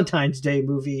your Valentine's Day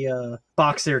movie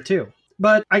box there, too.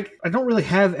 But I don't really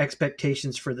have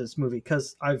expectations for this movie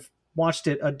because I've watched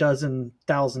it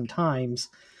 12,000 times.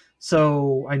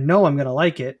 So I know I'm going to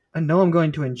like it. I know I'm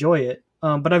going to enjoy it.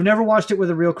 But I've never watched it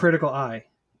with a real critical eye.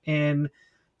 And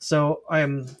so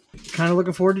I'm kind of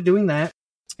looking forward to doing that.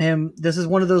 And this is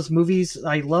one of those movies.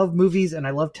 I love movies and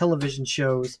I love television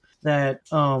shows that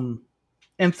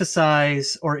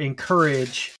emphasize or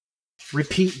encourage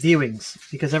repeat viewings,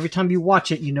 because every time you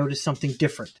watch it, you notice something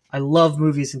different. I love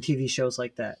movies and TV shows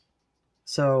like that.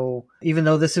 So even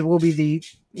though this will be the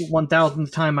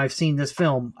 1,000th time I've seen this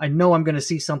film, I know I'm going to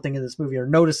see something in this movie or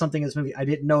notice something in this movie I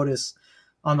didn't notice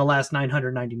on the last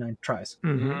 999 tries.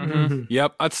 Mm-hmm. Mm-hmm.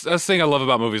 Yep. That's the thing I love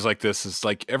about movies like this is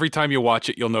like every time you watch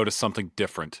it, you'll notice something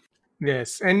different.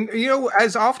 Yes. And,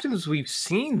 as often as we've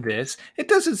seen this, it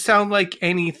doesn't sound like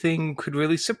anything could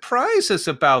really surprise us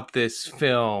about this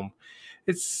film.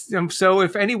 It's so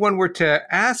if anyone were to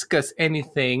ask us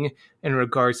anything in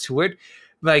regards to it,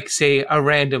 like, say, a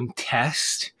random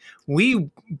test we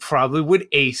probably would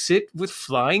ace it with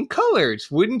flying colors.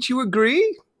 Wouldn't you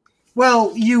agree?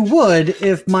 Well, you would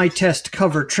if my test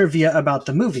covered trivia about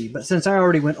the movie, but since I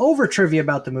already went over trivia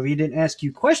about the movie, didn't ask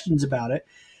you questions about it,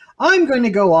 I'm going to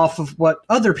go off of what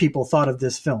other people thought of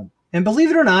this film. And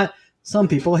believe it or not, some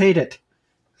people hate it.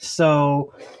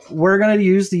 So we're going to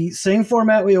use the same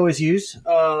format we always use.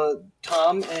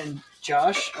 Tom and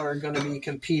Josh are going to be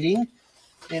competing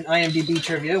in IMDb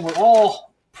trivia. We're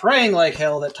all praying like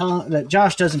hell that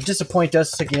Josh doesn't disappoint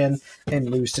us again and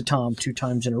lose to Tom 2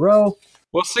 times in a row.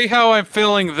 We'll see how I'm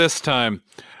feeling this time.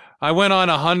 I went on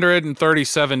a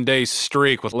 137-day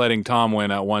streak with letting Tom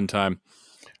win at one time,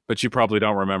 but you probably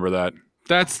don't remember that.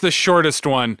 That's the shortest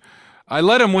one. I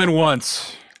let him win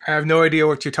once. I have no idea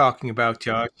what you're talking about,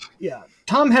 Josh. Yeah,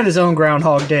 Tom had his own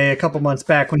Groundhog Day a couple months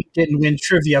back when he didn't win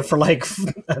trivia for like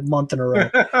a month in a row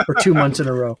or 2 months in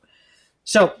a row.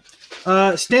 So,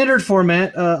 standard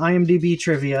format, IMDb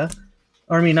trivia,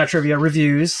 or I mean not trivia,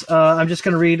 reviews. I'm just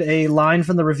going to read a line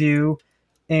from the review,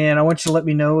 and I want you to let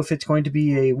me know if it's going to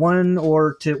be a 1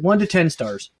 to 10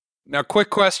 stars. Now,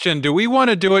 quick question. Do we want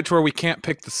to do it to where we can't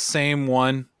pick the same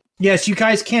one? Yes, you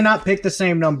guys cannot pick the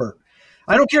same number.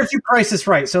 I don't care if you price this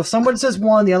right. So if someone says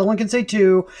 1, the other one can say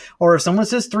 2, or if someone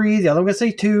says 3, the other one can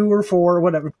say 2 or 4, or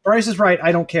whatever. Price is right.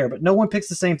 I don't care, but no one picks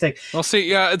the same thing. Well, see,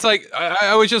 yeah, it's like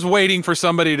I was just waiting for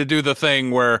somebody to do the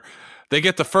thing where they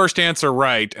get the first answer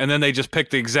right, and then they just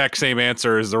pick the exact same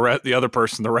answer as the other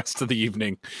person the rest of the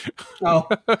evening. Oh,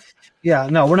 yeah,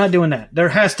 no, we're not doing that. There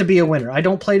has to be a winner. I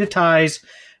don't play to ties.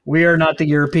 We are not the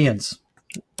Europeans.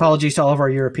 Apologies to all of our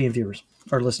European viewers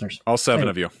or listeners. All 7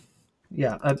 of you.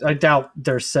 Yeah, I doubt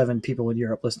there's 7 people in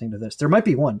Europe listening to this. There might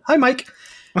be 1. Hi, Mike.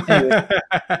 Anyway.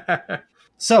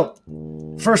 So,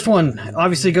 first one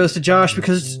obviously goes to Josh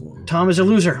because Tom is a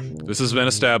loser. This has been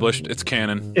established. It's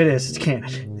canon. It is. It's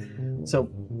canon. So,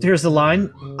 here's the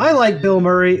line. I like Bill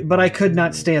Murray, but I could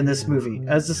not stand this movie.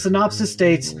 As the synopsis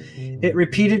states, it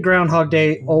repeated Groundhog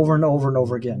Day over and over and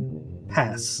over again.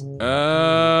 Pass.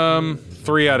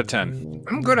 3 out of 10.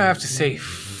 I'm going to have to say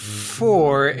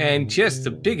 4, and just the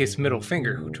biggest middle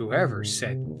finger to whoever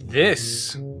said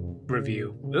this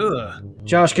review. Ugh.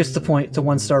 Josh gets the point. It's a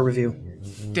 1-star review.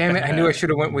 Damn it, I knew I should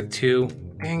have went with 2.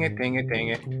 Dang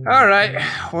it. All right,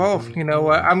 well, you know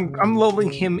what? I'm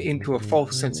lulling him into a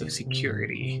false sense of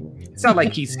security. It's not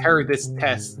like he's heard this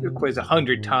quiz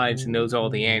 100 times and knows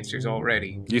all the answers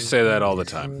already. You say that all the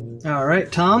time. All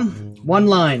right, Tom. 1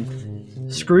 line.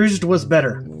 Scrooged was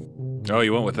better. Oh,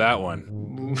 you went with that one.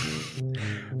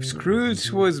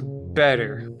 Scrooge was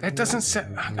better. That doesn't say.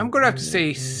 I'm going to have to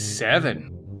say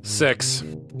 7. 6.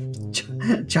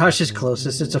 Josh is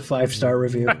closest. It's a 5-star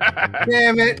review.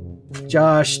 Damn it.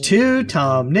 Josh 2,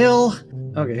 Tom 0.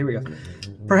 Okay, here we go.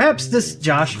 Perhaps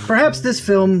this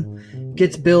film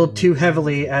gets billed too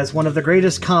heavily as one of the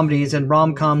greatest comedies and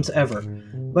rom-coms ever.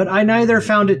 But I neither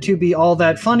found it to be all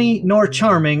that funny nor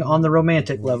charming on the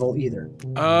romantic level either.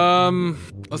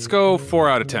 Let's go 4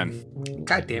 out of 10.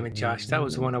 God damn it, Josh. That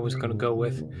was the one I was going to go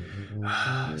with.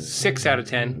 6 out of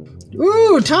 10.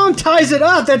 Ooh, Tom ties it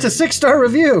up. That's a 6-star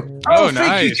review. Oh, nice.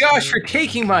 Thank you, Josh, for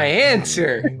taking my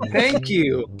answer. Thank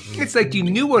you. It's like you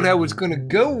knew what I was going to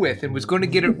go with and was going to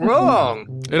get it wrong.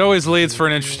 It always leads for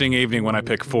an interesting evening when I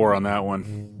pick 4 on that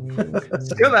one.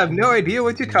 Still have no idea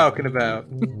what you're talking about.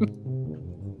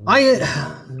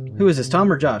 Who is this,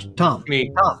 Tom or Josh? Tom.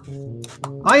 Me. Tom.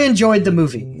 I enjoyed the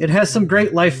movie. It has some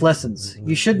great life lessons.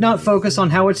 You should not focus on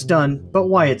how it's done, but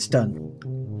why it's done.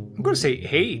 I'm going to say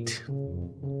 8.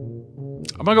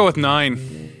 I'm going to go with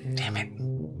 9. Damn it.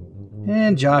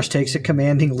 And Josh takes a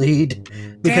commanding lead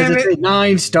because Damn it's a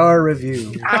 9-star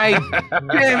review. Damn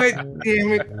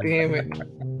it.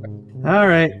 All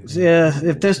right. Yeah,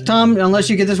 if this Tom, unless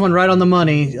you get this one right on the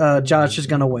money, Josh is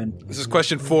going to win. This is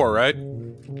question 4, right?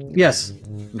 Yes.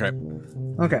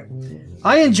 Okay.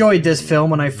 I enjoyed this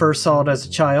film when I first saw it as a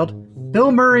child.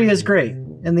 Bill Murray is great,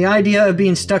 and the idea of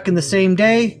being stuck in the same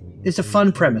day is a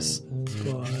fun premise.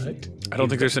 What? I don't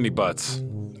think there's any buts.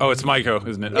 Oh, it's Maiko,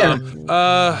 isn't it?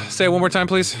 Yeah. Say it one more time,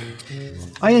 please.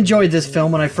 I enjoyed this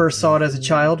film when I first saw it as a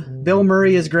child. Bill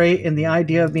Murray is great, and the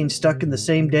idea of being stuck in the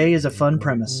same day is a fun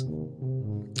premise.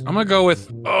 I'm going to go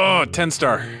with,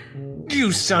 10-star.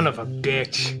 You son of a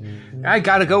bitch. I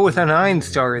gotta go with a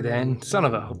 9-star then. Son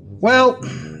of a... Well,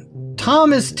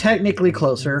 Tom is technically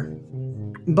closer,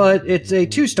 but it's a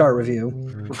 2-star review.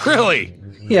 Really?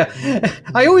 Yeah.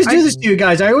 I always do this to you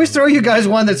guys. I always throw you guys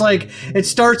one that's like, it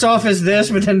starts off as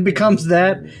this, but then becomes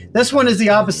that. This one is the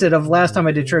opposite of last time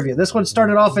I did trivia. This one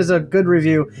started off as a good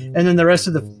review, and then the rest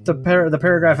of the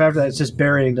paragraph after that is just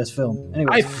burying this film.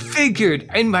 Anyway. I figured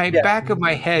in my back of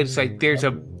my head, it's like there's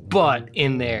a but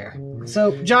in there.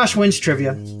 So, Josh wins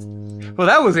trivia. Well,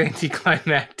 that was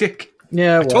anticlimactic.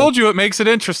 Yeah, well, I told you it makes it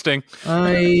interesting.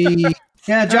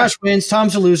 Yeah, Josh wins.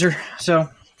 Tom's a loser. So,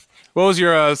 What was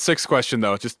your sixth question,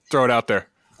 though? Just throw it out there.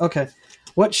 okay.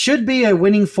 What should be a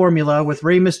winning formula with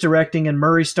Ramis directing and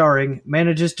Murray starring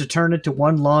manages to turn it to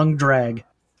one long drag?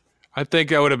 I think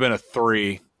that would have been a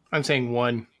 3. I'm saying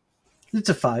 1. It's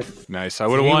a 5. Nice. I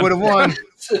would have He won. would have won.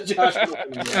 So Josh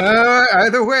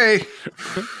Either way.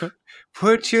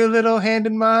 Put your little hand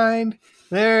in mine.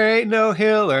 There ain't no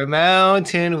hill or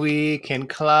mountain we can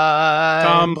climb.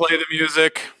 Tom, play the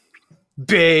music.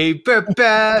 Babe, ba,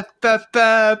 ba, ba,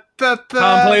 ba, ba, ba.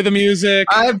 Tom, play the music.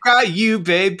 I've got you,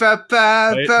 babe. Ba,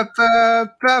 ba, Wait. ba,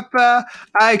 ba, ba, ba.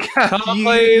 I got Tom, you.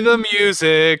 play the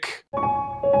music.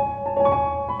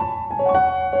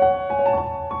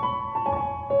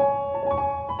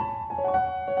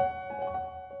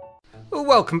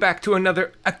 Welcome back to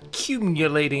another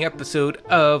accumulating episode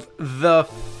of The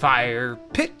Fire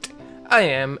Pit. I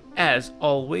am, as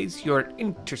always, your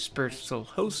interspersal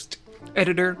host,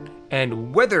 editor,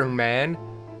 and weatherman,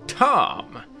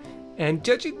 Tom. And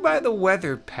judging by the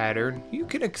weather pattern, you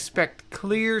can expect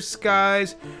clear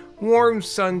skies, warm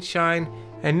sunshine,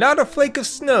 and not a flake of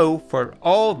snow for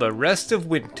all the rest of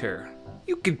winter.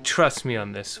 You can trust me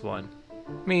on this one.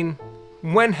 I mean,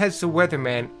 when has the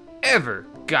weatherman ever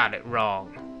got it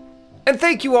wrong? And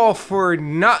thank you all for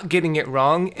not getting it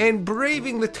wrong and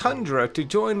braving the tundra to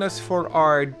join us for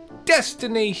our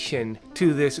destination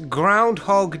to this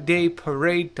Groundhog Day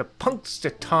parade to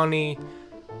Punxsutawney.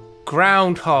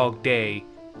 Groundhog Day.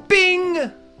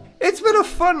 Bing! It's been a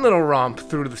fun little romp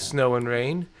through the snow and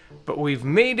rain, but we've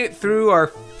made it through our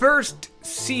first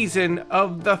season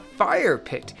of the Fire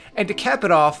Pit. And to cap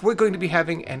it off, we're going to be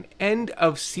having an end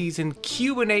of season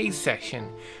Q&A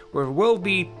session where we'll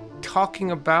be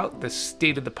talking about the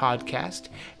state of the podcast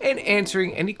and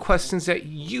answering any questions that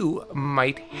you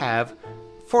might have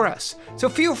for us. So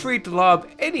feel free to lob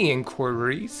any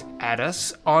inquiries at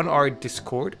us on our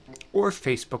Discord or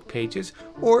Facebook pages,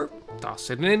 or toss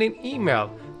it in an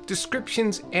email.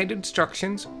 Descriptions and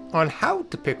instructions on how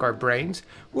to pick our brains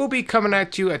will be coming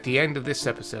at you at the end of this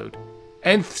episode.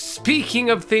 And speaking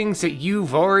of things that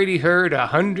you've already heard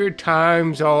 100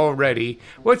 times already,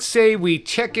 let's say we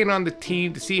check in on the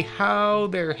team to see how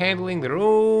they're handling their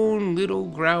own little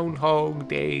Groundhog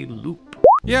Day loop.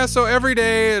 Yeah, so every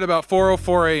day at about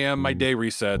 4:04 a.m. my day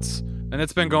resets. And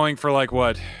it's been going for like,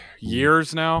 what,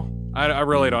 years now? I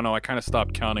really don't know. I kind of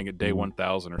stopped counting at day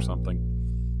 1000 or something.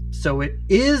 So it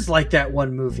is like that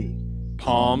one movie.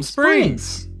 Palm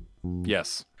Springs.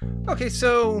 Yes. Okay,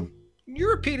 so you're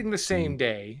repeating the same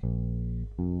day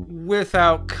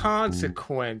without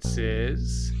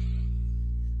consequences.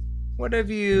 What have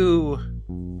you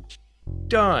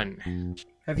done?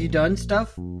 Have you done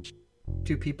stuff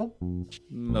to people?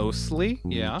 Mostly,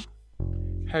 yeah.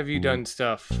 Have you done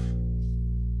stuff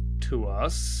to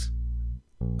us?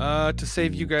 To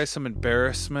save you guys some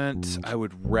embarrassment, I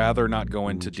would rather not go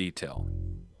into detail.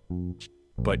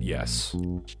 But yes.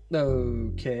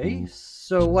 Okay,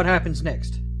 so what happens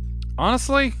next?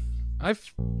 Honestly,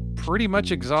 I've pretty much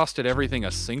exhausted everything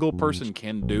a single person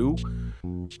can do.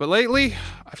 But lately,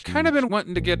 I've kind of been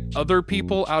wanting to get other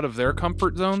people out of their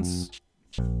comfort zones.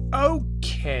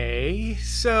 Okay,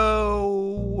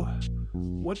 so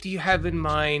what do you have in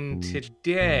mind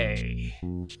today?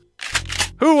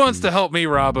 Who wants to help me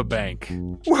rob a bank?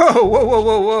 Whoa, whoa, whoa,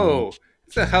 whoa, whoa.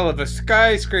 It's a hell of a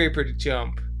skyscraper to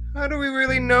jump. How do we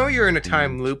really know you're in a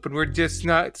time loop and we're just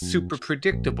not super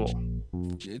predictable?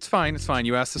 It's fine, it's fine.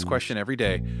 You ask this question every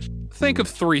day. Think of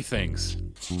 3 things.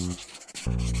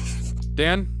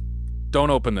 Dan,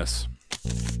 don't open this.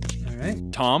 All right.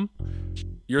 Tom,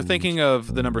 you're thinking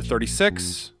of the number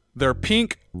 36. They're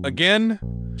pink again.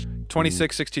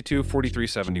 26, 62, 43,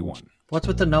 71. What's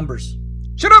with the numbers?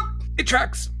 Shut up! It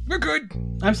tracks. We're good.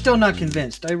 I'm still not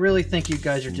convinced. I really think you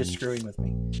guys are just screwing with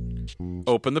me.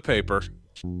 Open the paper.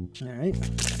 All right.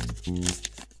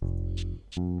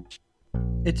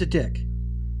 It's a dick.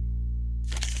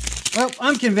 Well,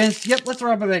 I'm convinced. Yep, let's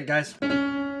rob a bank, guys.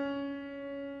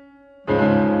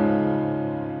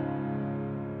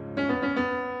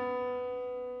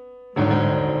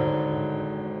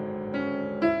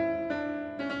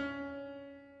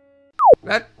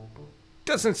 That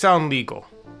doesn't sound legal.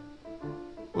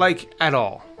 Like, at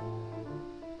all.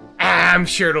 I'm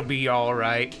sure it'll be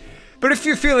alright. But if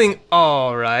you're feeling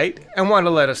alright and want to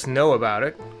let us know about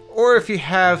it, or if you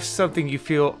have something you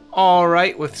feel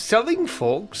alright with selling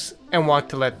folks and want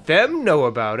to let them know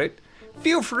about it,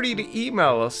 feel free to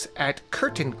email us at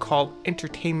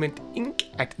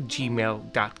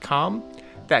curtaincallentertainmentinc@gmail.com.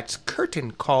 That's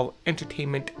Curtain Call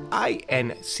Entertainment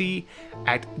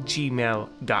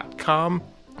inc@gmail.com.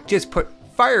 Just put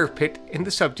Firepit in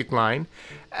the subject line,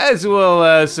 as well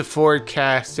as the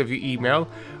forecast of your email,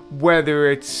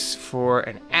 whether it's for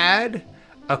an ad,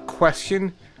 a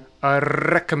question, a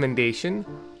recommendation,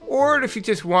 or if you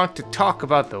just want to talk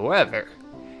about the weather.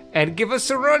 And give us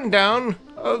a rundown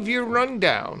of your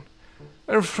rundown.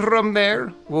 And from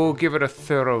there, we'll give it a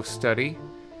thorough study,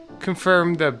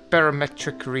 confirm the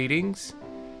barometric readings,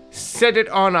 set it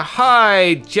on a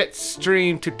high jet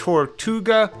stream to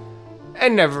Tortuga,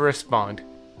 and never respond.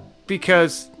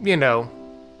 Because, you know,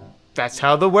 that's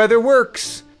how the weather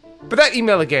works. But that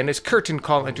email again is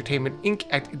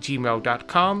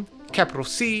curtaincallentertainmentinc@gmail.com, capital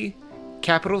C,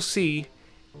 capital C,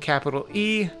 capital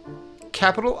E,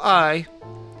 capital I,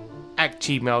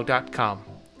 @gmail.com.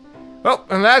 Well,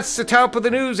 and that's the top of the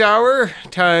news hour.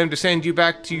 Time to send you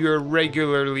back to your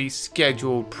regularly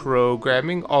scheduled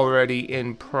programming already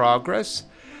in progress.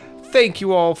 Thank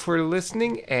you all for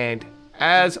listening, and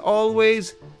as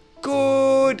always,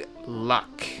 good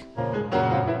luck.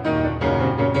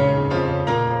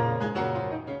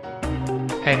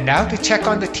 And now to check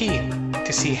on the team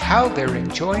to see how they're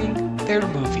enjoying their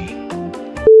movie.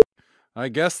 I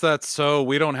guess that's so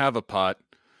we don't have a pot,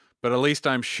 but at least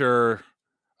I'm sure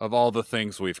of all the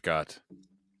things we've got.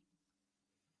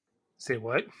 Say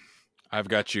what? I've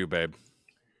got you, babe.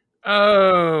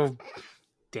 Oh,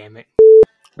 damn it.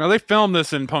 Now, they filmed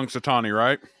this in Punxsutawney,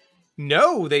 right?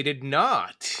 No, they did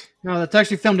not. No, that's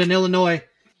actually filmed in Illinois.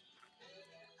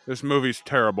 This movie's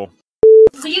terrible.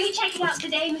 Will you be checking out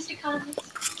today, Mr. Collins?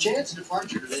 Janet's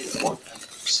departure today is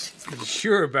 100%. I'm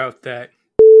sure about that.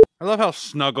 I love how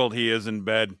snuggled he is in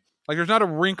bed. Like, there's not a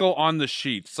wrinkle on the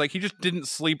sheets. Like, he just didn't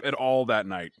sleep at all that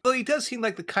night. Well, he does seem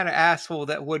like the kind of asshole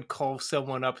that would call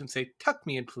someone up and say, "Tuck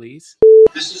me in, please."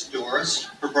 This is Doris.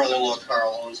 Her brother-in-law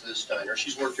Carl owns this diner.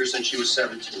 She's worked here since she was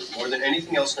 17. More than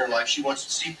anything else in her life, she wants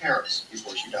to see Paris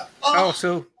before she dies. Oh,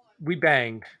 so we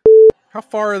banged. How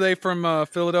far are they from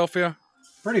Philadelphia?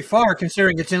 Pretty far,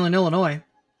 considering it's in Illinois.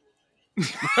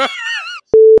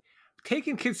 Take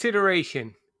in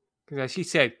consideration, because as she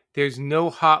said, there's no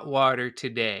hot water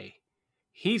today.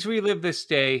 He's relived this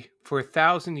day for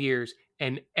 1,000 years,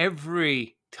 and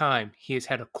every time he has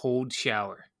had a cold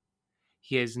shower.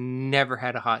 He has never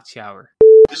had a hot shower.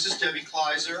 This is Debbie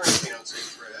Kleiser and fiance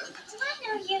Fred. Do I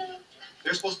know you?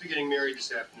 They're supposed to be getting married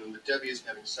this afternoon, but Debbie is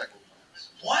having second class.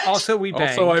 What? Also, we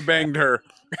banged. Also, I banged her.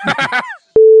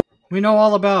 We know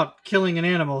all about killing an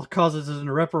animal causes an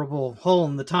irreparable hole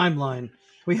in the timeline.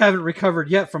 We haven't recovered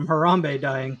yet from Harambe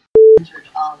dying. Entered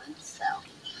all himself.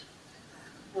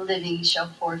 The living shall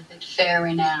forfeit fair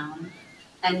renown,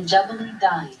 and doubly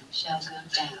dying shall go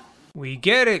down. We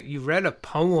get it. You read a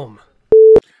poem.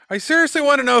 I seriously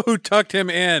want to know who tucked him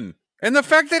in. And the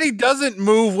fact that he doesn't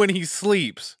move when he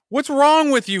sleeps. What's wrong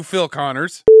with you, Phil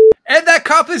Connors? And that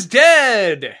cop is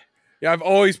dead! Yeah, I've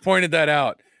always pointed that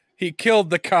out. He killed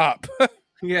the cop.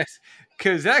 Yes,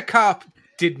 because that cop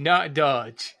did not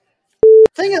dodge.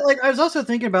 I was also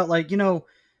thinking about,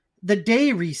 the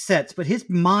day resets, but his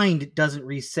mind doesn't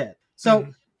reset.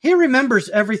 So he remembers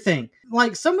everything.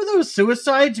 Like, some of those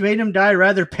suicides made him die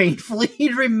rather painfully.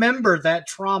 He'd remember that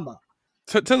trauma.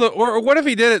 Or what if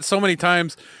he did it so many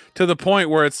times to the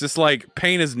point where it's just like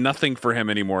pain is nothing for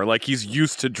him anymore? Like he's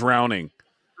used to drowning.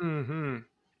 Mm-hmm.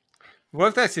 What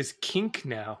if that's his kink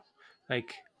now?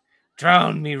 Like,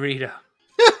 drown me, Rita.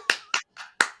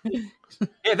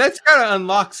 Yeah, that's gotta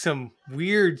unlock some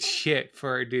weird shit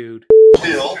for a dude.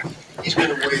 Bill, he's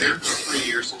been a waiter for 3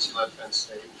 years since he left Penn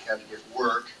State and had to get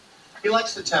work. He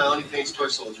likes the town, he paints toy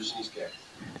soldiers, and he's gay.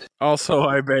 Also,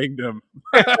 I banged him.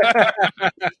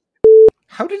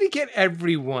 How did he get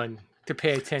everyone to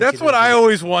pay attention? That's what I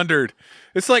always wondered.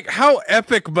 It's like, how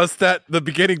epic must the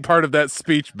beginning part of that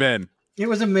speech been? It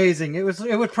was amazing. It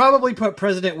would probably put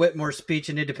President Whitmore's speech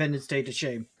in Independence Day to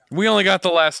shame. We only got the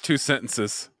last 2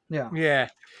 sentences. Yeah. Yeah.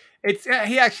 It's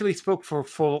he actually spoke for a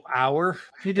full hour.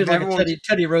 He did like a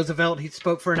Teddy Roosevelt. He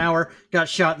spoke for an hour, got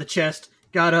shot in the chest,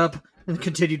 got up, and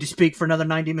continued to speak for another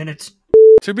 90 minutes.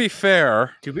 To be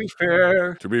fair,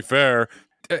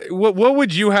 what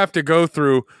would you have to go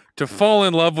through to fall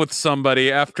in love with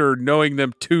somebody after knowing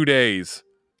them 2 days?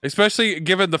 Especially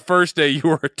given the first day you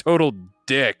were a total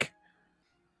dick.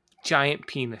 Giant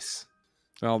penis.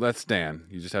 Well, that's Dan.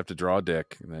 You just have to draw a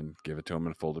dick and then give it to him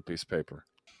in a folded piece of paper.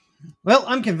 Well,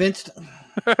 I'm convinced.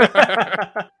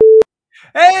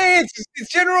 Hey,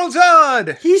 it's General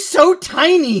Zod! He's so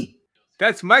tiny!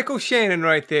 That's Michael Shannon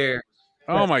right there.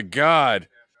 Oh my god.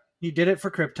 He did it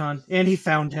for Krypton, and he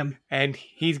found him. And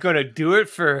he's gonna do it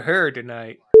for her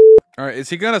tonight. All right, is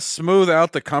he going to smooth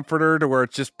out the comforter to where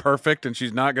it's just perfect and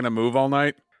she's not going to move all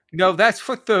night? No, that's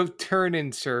what the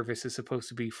turn-in service is supposed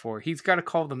to be for. He's got to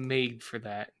call the maid for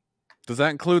that. Does that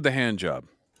include the hand job?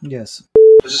 Yes.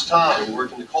 This is Tom. We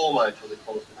worked in the coal mine till they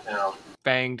closed it down.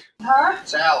 Banged. Huh?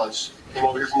 It's Alice. Came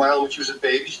over here from Ireland when she was a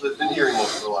baby. She lived in Erie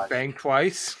most of her life. Banged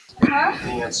twice. Huh?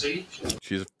 Nancy.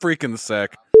 She's a freak in the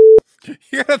sack.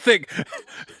 You gotta think,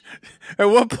 at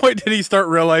what point did he start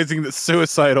realizing that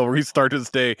suicide will restart his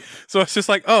day? So it's just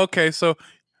like, oh, okay, so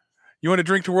you want to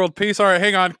drink to world peace? All right,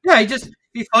 hang on. Yeah,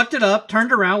 he fucked it up,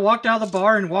 turned around, walked out of the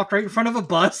bar, and walked right in front of a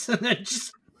bus, and then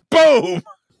just boom!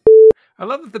 I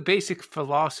love that the basic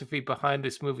philosophy behind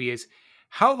this movie is,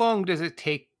 how long does it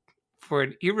take for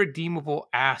an irredeemable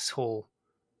asshole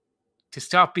to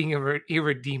stop being an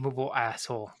irredeemable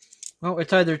asshole? Well,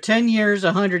 it's either 10 years,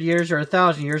 100 years, or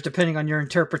 1,000 years, depending on your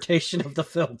interpretation of the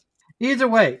film. Either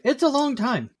way, it's a long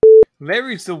time.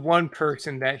 Larry's the one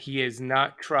person that he has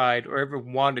not tried or ever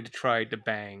wanted to try to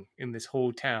bang in this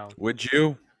whole town. Would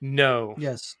you? No.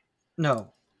 Yes.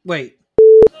 No. Wait.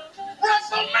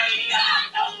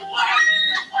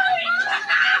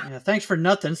 Yeah, thanks for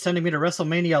nothing, sending me to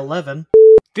WrestleMania 11.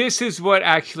 This is what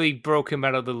actually broke him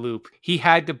out of the loop. He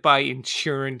had to buy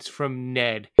insurance from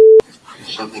Ned.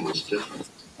 Something was different.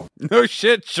 No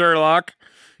shit, Sherlock.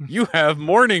 You have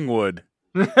Morningwood.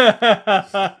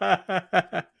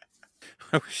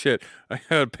 Oh shit! I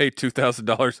gotta pay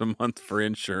 $2,000 a month for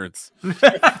insurance.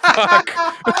 Fuck.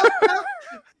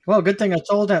 Well, good thing I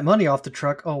sold that money off the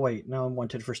truck. Oh wait, now I'm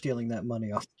wanted for stealing that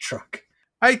money off the truck.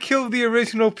 I killed the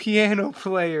original piano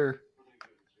player.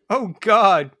 Oh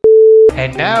God.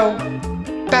 And now,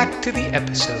 back to the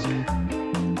episode.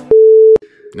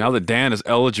 Now that Dan is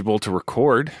eligible to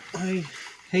record, I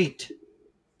hate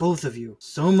both of you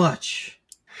so much.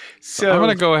 So I'm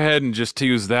gonna go ahead and just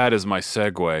use that as my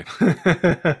segue.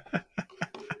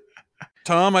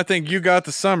 Tom, I think you got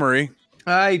the summary.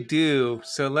 I do.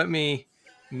 So let me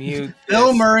mute. Bill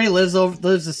this. Murray lives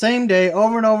the same day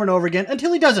over and over and over again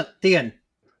until he doesn't. The end.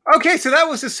 Okay, so that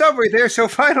was the summary there. So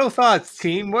final thoughts,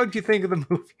 team. What did you think of the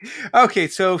movie? Okay,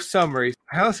 so summary.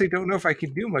 I honestly don't know if I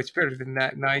can do much better than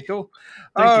that, Nigel.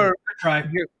 Thank you. All right. Try.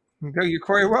 You're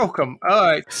quite welcome. All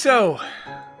right, so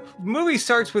movie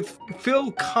starts with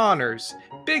Phil Connors,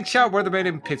 big shot weatherman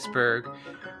in Pittsburgh,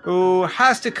 who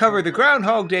has to cover the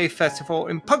Groundhog Day festival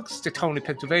in Punxsutawney,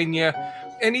 Pennsylvania,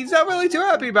 and he's not really too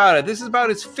happy about it. This is about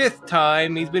his 5th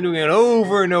time. He's been doing it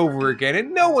over and over again,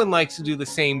 and no one likes to do the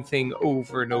same thing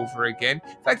over and over again.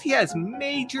 In fact, he has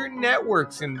major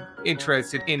networks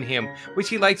interested in him, which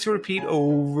he likes to repeat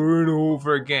over and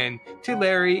over again to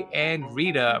Larry and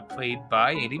Rita, played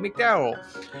by Andy McDowell.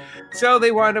 So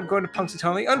they wind up going to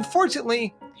Punxsutawney.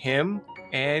 Unfortunately, him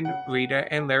and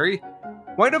Rita and Larry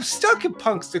wind up stuck in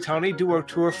Punxsutawney due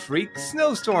to a freak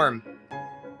snowstorm,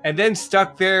 and then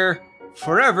stuck there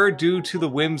forever due to the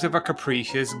whims of a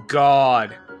capricious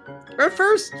god. At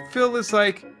first, Phil is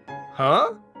like,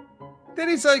 huh? Then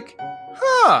he's like,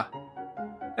 huh?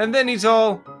 And then he's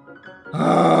all,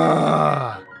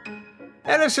 ah.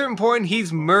 At a certain point,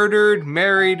 he's murdered,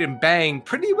 married, and banged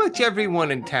pretty much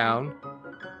everyone in town,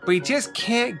 but he just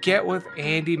can't get with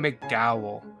Andy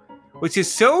McDowell, which is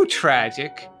so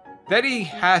tragic that he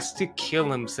has to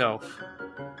kill himself.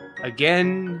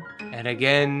 Again and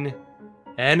again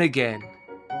and again.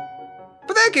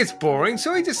 But that gets boring,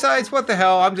 so he decides, what the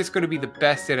hell, I'm just going to be the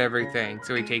best at everything.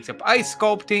 So he takes up ice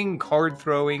sculpting, card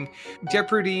throwing,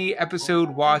 Jeopardy episode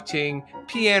watching,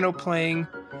 piano playing,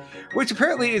 which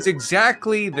apparently is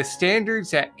exactly the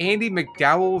standards that Andy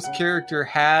McDowell's character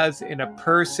has in a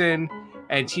person.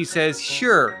 And she says,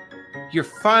 sure, you're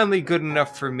finally good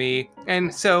enough for me.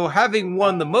 And so, having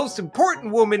won the most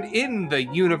important woman in the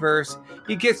universe,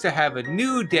 he gets to have a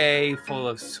new day full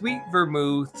of sweet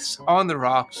vermouths on the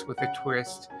rocks with a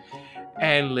twist,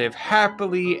 and live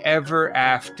happily ever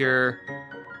after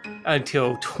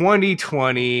until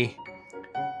 2020,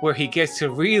 where he gets to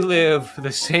relive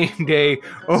the same day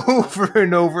over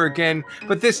and over again,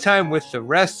 but this time with the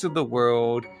rest of the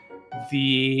world.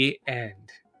 The end.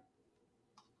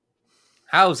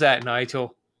 How's that,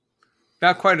 Nigel?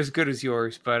 Not quite as good as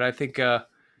yours, but I think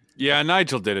Yeah,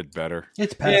 Nigel did it better.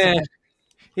 It's passable.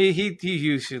 Yeah, he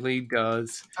usually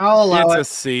does. I'll allow It's it. a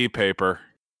C paper.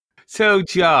 So,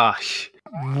 Josh,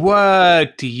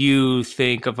 what do you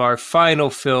think of our final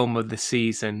film of the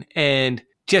season, and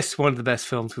just one of the best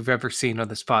films we've ever seen on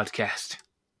this podcast?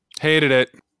 Hated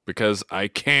it because I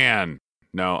can.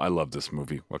 No, I love this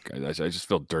movie. I just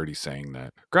feel dirty saying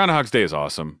that. Groundhog's Day is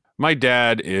awesome. My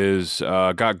dad is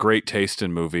got great taste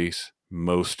in movies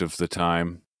most of the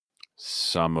time.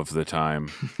 Some of the time.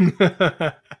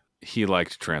 he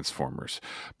liked Transformers.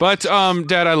 But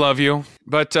Dad, I love you.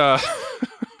 But I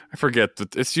forget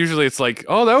that it's like,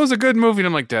 oh, that was a good movie. And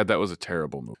I'm like, Dad, that was a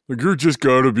terrible movie. Like, you're just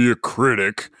gotta be a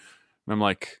critic. And I'm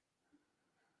like,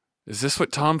 is this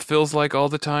what Tom feels like all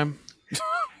the time?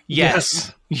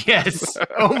 Yes. Yes.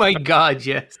 Oh my God,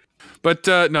 yes. But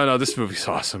no, this movie's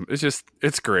awesome.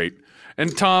 It's great.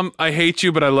 And Tom, I hate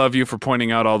you, but I love you for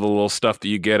pointing out all the little stuff that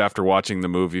you get after watching the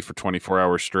movie for 24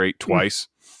 hours straight twice.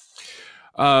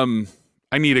 I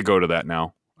need to go to that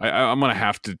now. I'm going to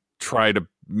have to try to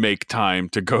make time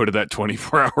to go to that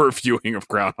 24-hour viewing of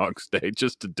Groundhog's Day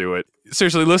just to do it.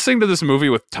 Seriously, listening to this movie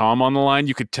with Tom on the line,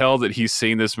 you could tell that he's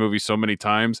seen this movie so many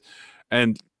times.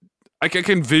 And I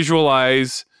can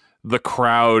visualize the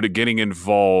crowd getting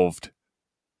involved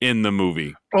in the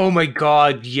movie. Oh my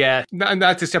God, yes.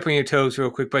 Not to step on your toes real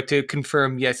quick, but to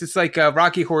confirm, yes. It's like a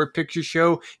Rocky Horror Picture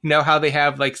Show. You know how they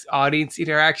have like audience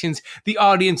interactions? The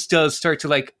audience does start to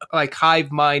like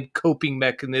hive mind coping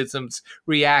mechanisms,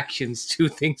 reactions to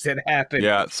things that happen.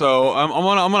 Yeah, so I'm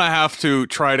gonna have to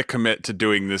try to commit to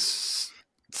doing this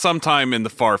sometime in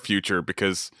the far future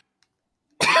because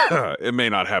it may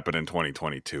not happen in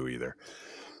 2022 either.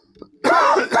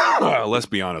 Let's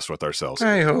be honest with ourselves.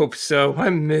 I hope so. I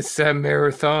miss that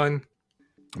marathon.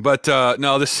 But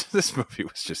no, this movie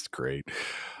was just great.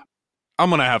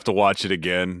 I'm gonna have to watch it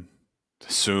again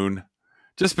soon,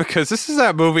 just because this is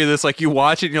that movie that's like you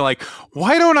watch it and you're like,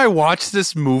 why don't I watch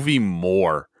this movie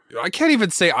more? I can't even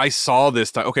say I saw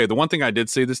this time. Okay, the one thing I did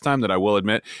see this time that I will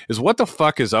admit is what the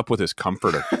fuck is up with his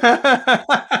comforter?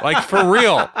 Like, for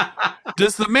real.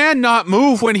 Does the man not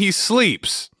move when he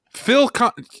sleeps?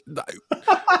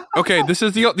 Okay, this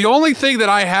is the only thing that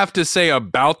I have to say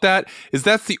about that is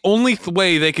that's the only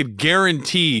way they could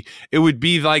guarantee it would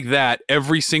be like that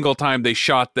every single time they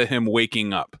shot him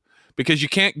waking up. Because you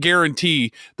can't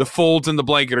guarantee the folds in the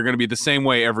blanket are going to be the same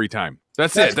way every time.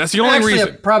 That's it. That's the only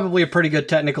reason. Probably a pretty good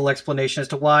technical explanation as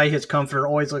to why his comforter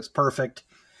always looks perfect.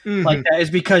 Like that is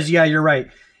because, yeah, you're right.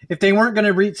 If they weren't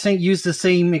going to use the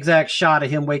same exact shot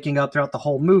of him waking up throughout the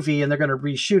whole movie and they're going to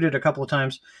reshoot it a couple of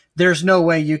times, there's no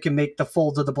way you can make the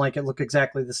folds of the blanket look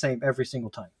exactly the same every single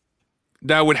time.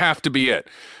 That would have to be it.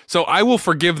 So I will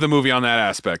forgive the movie on that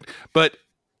aspect. But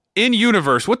in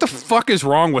universe, what the fuck is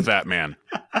wrong with that man?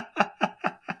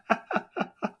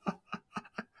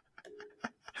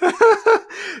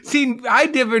 See, I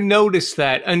never noticed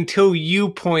that until you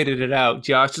pointed it out,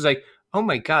 Josh. It's like, oh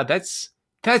my God, that's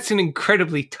an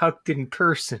incredibly tucked in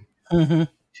person. Mm-hmm.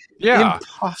 Yeah,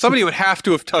 somebody would have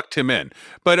to have tucked him in.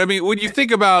 But I mean, when you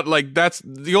think about like that's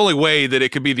the only way that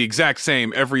it could be the exact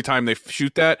same every time they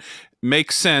shoot that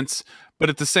makes sense. But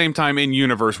at the same time, in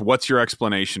universe, what's your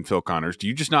explanation, Phil Connors? Do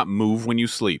you just not move when you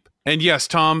sleep? And yes,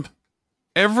 Tom,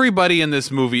 everybody in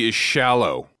this movie is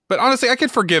shallow. But honestly, I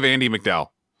could forgive Andie MacDowell.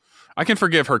 I can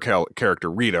forgive her character,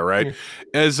 Rita, right?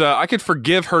 As I could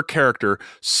forgive her character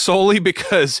solely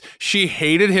because she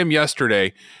hated him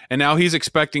yesterday, and now he's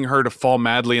expecting her to fall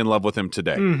madly in love with him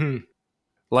today. Mm-hmm.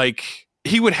 Like,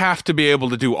 he would have to be able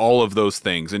to do all of those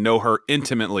things and know her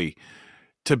intimately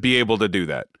to be able to do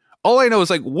that. All I know is,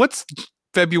 like, what's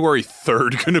February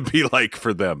 3rd going to be like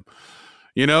for them?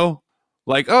 You know?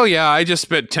 Like, oh, yeah, I just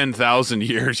spent 10,000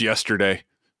 years yesterday.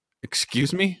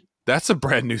 Excuse me? That's a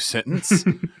brand new sentence.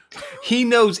 He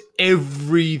knows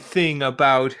everything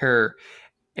about her.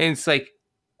 And it's like,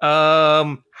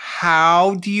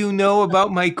 how do you know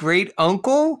about my great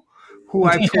uncle who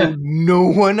I told no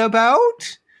one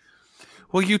about?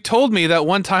 Well, you told me that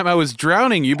one time I was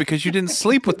drowning you because you didn't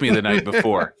sleep with me the night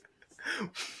before.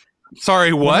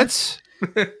 Sorry, what?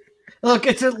 Look,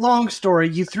 it's a long story.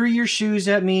 You threw your shoes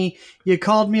at me. You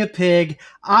called me a pig.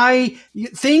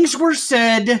 Things were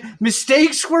said.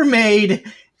 Mistakes were made.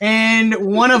 And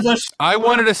one of us... I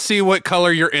wanted to see what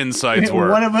color your insides were.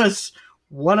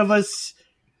 One of us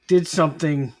did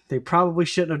something they probably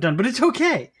shouldn't have done. But it's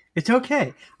okay. It's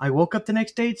okay. I woke up the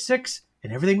next day at 6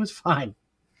 and everything was fine.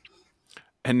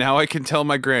 And now I can tell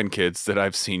my grandkids that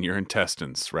I've seen your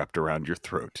intestines wrapped around your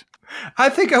throat. I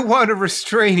think I want a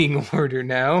restraining order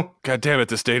now. God damn it,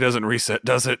 this day doesn't reset,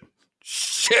 does it?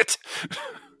 Shit!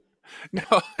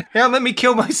 No. Now let me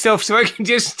kill myself so I can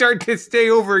just start this day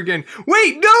over again.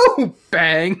 Wait, no!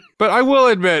 Bang! But I will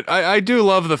admit, I do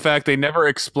love the fact they never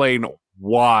explain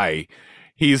why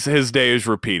his day is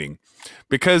repeating.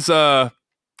 Because,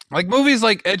 like movies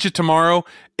like Edge of Tomorrow,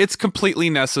 it's completely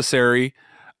necessary.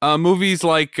 Movies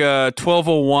like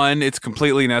 1201, it's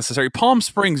completely necessary. Palm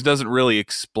Springs doesn't really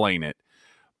explain it.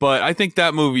 But I think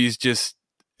that movie is just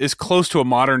as close to a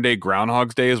modern day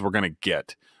Groundhog's Day as we're going to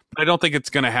get. I don't think it's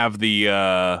going to have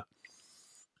the,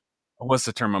 what's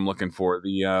the term I'm looking for?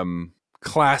 The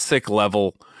classic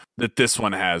level that this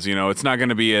one has. You know, it's not going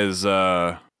to be as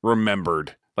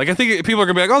remembered. Like, I think people are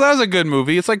going to be like, oh, that was a good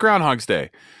movie. It's like Groundhog's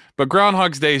Day. But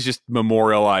Groundhog's Day is just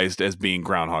memorialized as being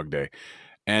Groundhog Day.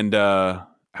 And how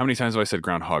many times have I said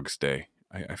Groundhog's Day?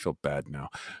 I feel bad now.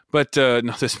 But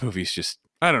no, this movie's just,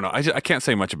 I don't know. I can't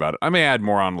say much about it. I may add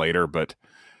more on later, but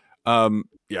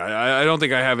yeah, I don't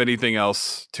think I have anything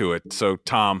else to it. So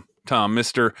Tom,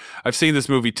 Mr. I've seen this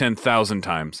movie 10,000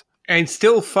 times. And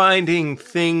still finding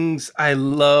things I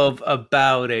love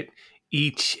about it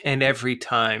each and every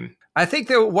time. I think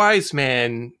the wise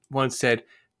man once said,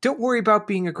 don't worry about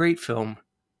being a great film.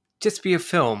 Just be a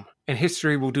film, and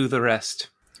history will do the rest.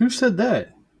 Who said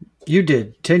that? You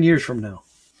did, 10 years from now.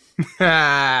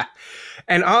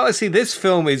 And honestly, this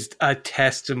film is a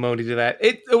testimony to that.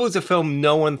 It was a film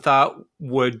no one thought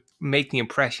would make the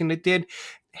impression it did.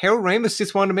 Harold Ramis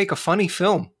just wanted to make a funny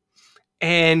film.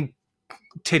 And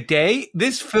today,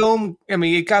 this film, I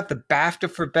mean, it got the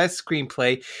BAFTA for Best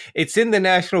Screenplay. It's in the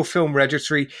National Film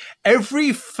Registry.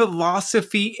 Every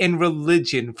philosophy and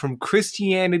religion, from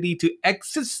Christianity to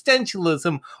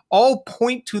existentialism, all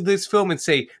point to this film and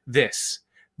say, this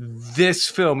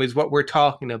film is what we're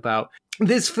talking about.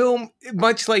 This film,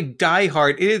 much like Die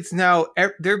Hard, it is now,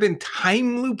 there have been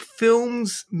time loop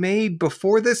films made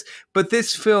before this, but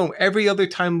this film, every other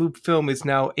time loop film is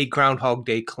now a Groundhog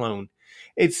Day clone.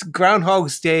 It's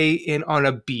Groundhog's Day on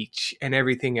a beach and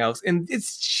everything else. And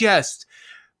it's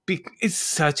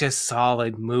such a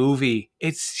solid movie.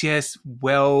 It's just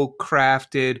well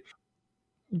crafted,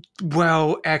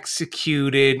 well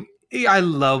executed. I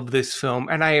love this film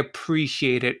and I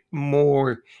appreciate it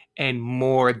more and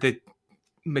more. The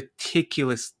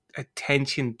meticulous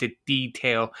attention to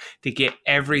detail to get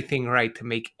everything right, to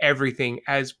make everything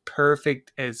as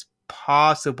perfect as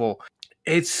possible.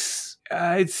 It's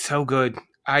so good.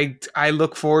 I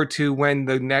look forward to when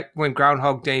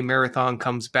Groundhog Day Marathon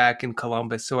comes back in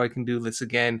Columbus so I can do this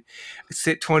again.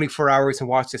 Sit 24 hours and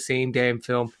watch the same damn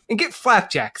film and get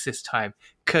flapjacks this time,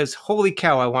 because holy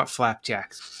cow, I want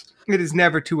flapjacks. It is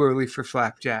never too early for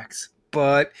flapjacks.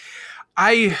 But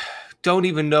I don't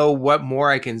even know what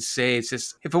more I can say. It's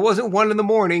just, if it wasn't 1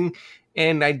 a.m.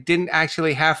 and I didn't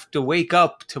actually have to wake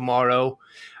up tomorrow,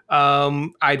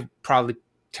 I'd probably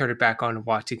turn it back on and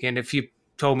watch again. If you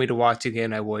told me to watch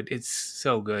again, I would. It's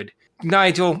so good.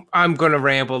 Nigel, I'm going to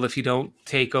ramble if you don't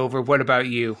take over. What about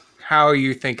you? How are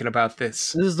you thinking about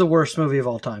this? This is the worst movie of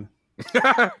all time.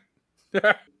 I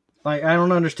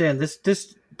don't understand.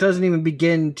 This doesn't even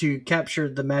begin to capture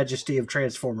the majesty of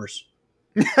Transformers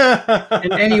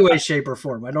in any way, shape, or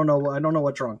form. I don't know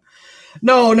what's wrong.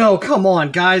 No, come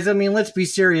on, guys. I mean, let's be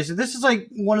serious. This is like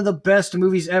one of the best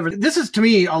movies ever. This is, to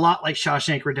me, a lot like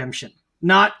Shawshank Redemption.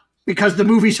 Not because the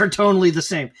movies are totally the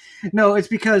same. No, it's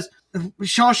because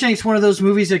Shawshank's one of those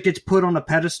movies that gets put on a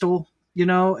pedestal, you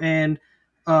know, and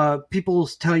people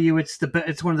tell you it's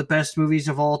one of the best movies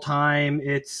of all time.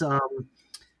 It's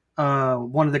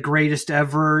one of the greatest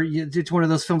ever. It's one of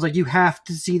those films like you have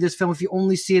to see this film. If you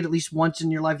only see it at least once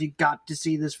in your life, you got to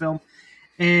see this film.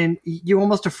 And you're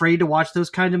almost afraid to watch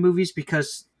those kind of movies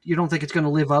because you don't think it's going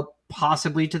to live up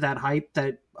possibly to that hype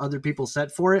that other people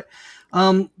set for it.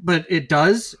 But it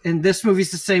does. And this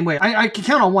movie's the same way. I can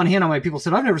count on one hand on my people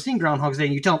said, I've never seen Groundhog's Day.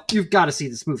 And you tell them, you've got to see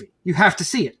this movie. You have to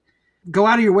see it. Go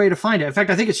out of your way to find it. In fact,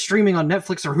 I think it's streaming on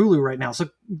Netflix or Hulu right now. So,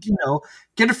 you know,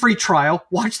 get a free trial,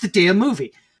 watch the damn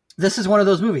movie. This is one of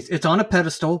those movies. It's on a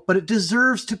pedestal, but it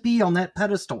deserves to be on that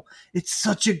pedestal. It's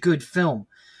such a good film.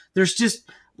 There's just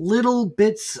little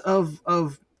bits of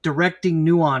directing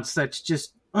nuance that's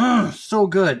just so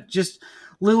good. Just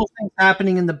little things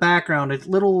happening in the background. It's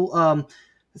little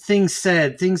things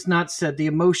said, things not said, the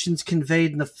emotions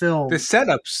conveyed in the film. The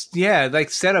setups,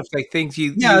 like things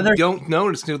you don't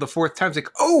notice until the fourth time. It's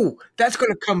like, oh, that's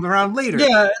going to come around later.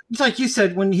 Yeah, it's like you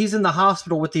said, when he's in the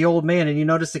hospital with the old man and you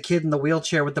notice the kid in the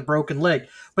wheelchair with the broken leg.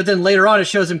 But then later on, it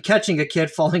shows him catching a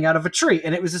kid falling out of a tree,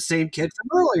 and it was the same kid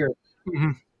from earlier.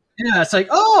 Mm-hmm. Yeah, it's like,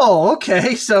 oh,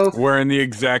 okay. So wearing the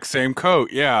exact same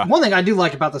coat, yeah. One thing I do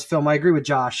like about this film, I agree with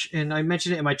Josh, and I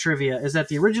mentioned it in my trivia, is that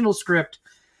the original script,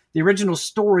 the original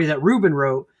story that Ruben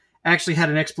wrote, actually had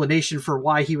an explanation for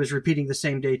why he was repeating the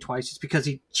same day twice. It's because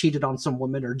he cheated on some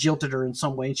woman or jilted her in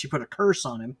some way, and she put a curse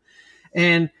on him.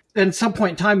 And at some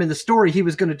point in time in the story, he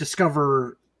was going to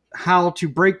discover how to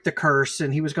break the curse,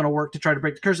 and he was going to work to try to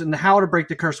break the curse. And how to break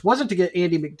the curse wasn't to get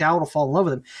Andy McDowell to fall in love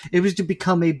with him. It was to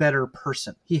become a better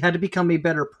person. He had to become a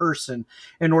better person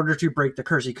in order to break the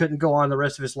curse. He couldn't go on the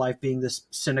rest of his life being this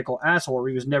cynical asshole where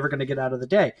he was never going to get out of the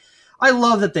day. I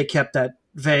love that they kept that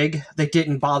vague. They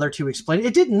didn't bother to explain it.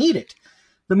 It didn't need it.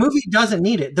 The movie doesn't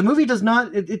need it. The movie does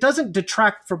not, it doesn't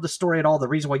detract from the story at all. The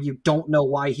reason why you don't know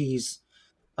why he's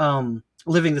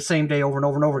living the same day over and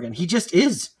over and over again. He just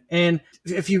is. And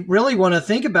if you really want to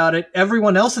think about it,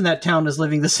 everyone else in that town is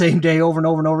living the same day over and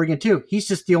over and over again too. He's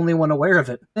just the only one aware of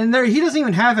it. And he doesn't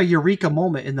even have a eureka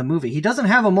moment in the movie. He doesn't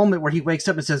have a moment where he wakes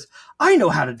up and says, I know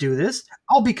how to do this.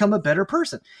 I'll become a better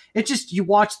person. It's just, you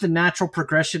watch the natural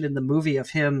progression in the movie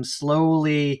of him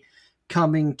slowly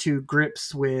coming to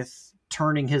grips with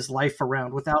turning his life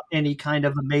around without any kind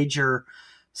of a major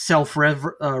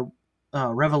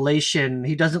revelation.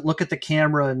 He doesn't look at the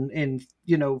camera and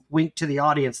wink to the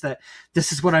audience that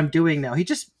this is what I'm doing now. He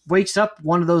just wakes up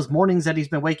one of those mornings that he's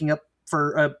been waking up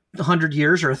for 100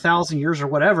 years or 1,000 years or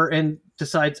whatever, and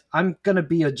decides, I'm going to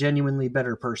be a genuinely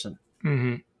better person,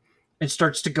 and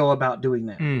starts to go about doing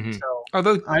that. So,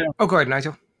 go ahead,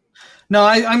 Nigel. No,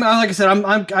 I'm like I said,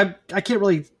 I can't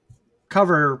really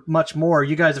cover much more.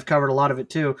 You guys have covered a lot of it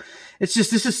too. It's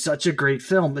just, this is such a great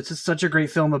film. It's just such a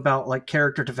great film about like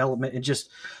character development and just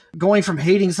going from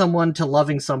hating someone to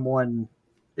loving someone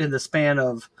in the span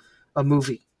of a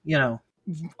movie,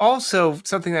 Also,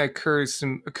 something that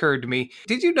occurred to me.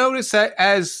 Did you notice that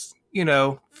as,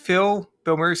 Bill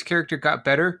Murray's character got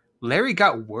better, Larry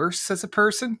got worse as a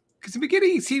person? Because in the beginning,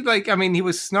 he seemed like, he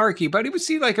was snarky, but he would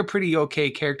seem like a pretty okay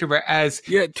character. But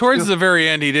towards the very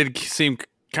end, he did seem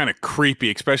kind of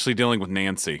creepy, especially dealing with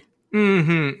Nancy.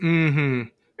 And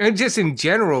just in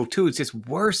general, too, it's just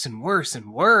worse and worse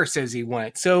and worse as he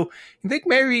went. So you think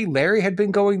maybe Larry had been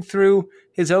going through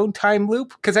his own time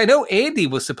loop? Because I know Andy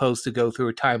was supposed to go through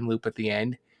a time loop at the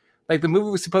end. Like, the movie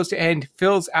was supposed to end,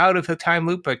 Phil's out of a time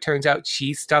loop, but it turns out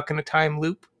she's stuck in a time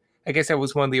loop. I guess that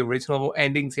was one of the original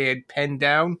endings they had penned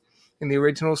down in the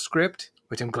original script,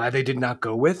 which I'm glad they did not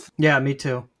go with. Yeah, me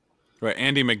too. Right,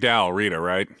 Andy McDowell, Rita,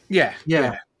 right? Yeah.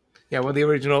 Well, the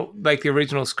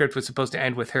original script was supposed to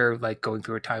end with her like going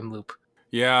through a time loop.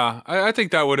 Yeah, I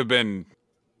think that would have been.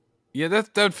 Yeah,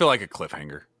 that would feel like a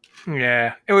cliffhanger.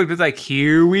 Yeah, it would be like,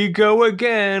 here we go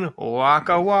again,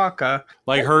 waka waka.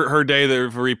 Like her day that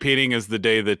repeating is the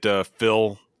day that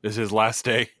Phil is his last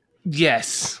day.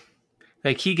 Yes.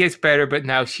 Like, he gets better, but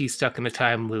now she's stuck in a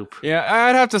time loop. Yeah,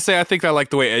 I'd have to say I think I like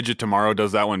the way Edge of Tomorrow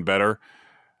does that one better.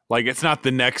 Like, it's not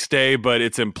the next day, but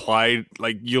it's implied.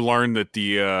 Like, you learn that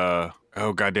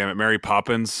Mary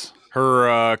Poppins,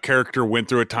 her character went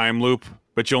through a time loop,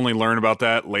 but you only learn about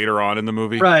that later on in the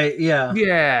movie. Right, yeah.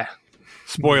 Yeah.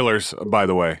 Spoilers, by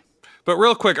the way. But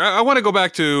real quick, I want to go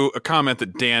back to a comment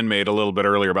that Dan made a little bit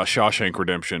earlier about Shawshank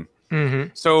Redemption.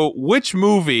 So, which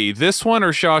movie, this one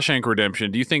or Shawshank Redemption,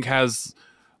 do you think has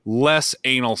less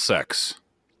anal sex?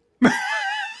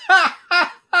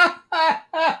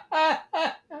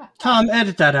 Tom,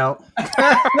 edit that out.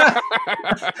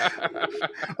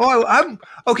 I'm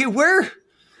okay. Where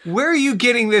are you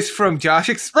getting this from, Josh?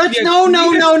 No.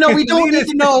 We don't need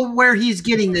to know where he's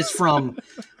getting this from.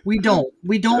 We don't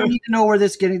need to know where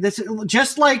this getting this.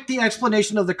 Just like the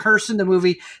explanation of the curse in the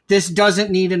movie, this doesn't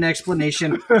need an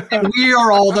explanation, and we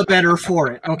are all the better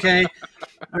for it. Okay,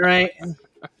 all right.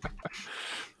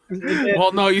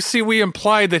 Well, no, you see, we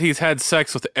implied that he's had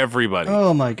sex with everybody.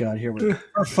 Oh my God, here we go.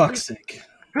 For fuck's sake.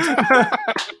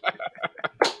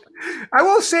 I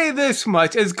will say this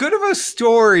much: as good of a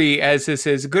story as this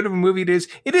is, good of a movie it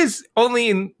is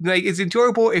only it's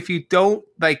enjoyable if you don't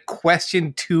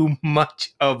question too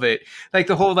much of it. Like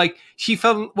the whole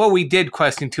we did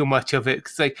question too much of it,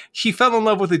 because she fell in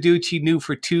love with a dude she knew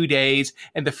for 2 days,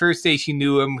 and the first day she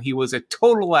knew him, he was a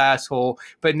total asshole.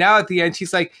 But now at the end,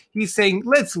 he's saying,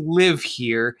 "Let's live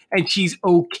here," and she's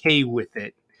okay with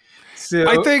it. So,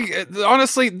 I think,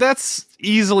 honestly, that's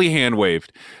easily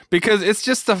hand-waved, because it's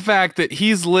just the fact that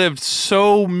he's lived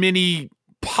so many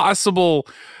possible,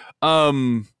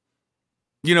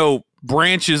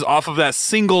 branches off of that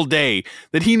single day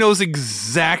that he knows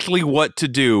exactly what to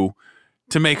do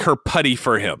to make her putty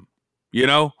for him.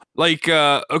 I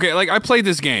played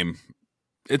this game.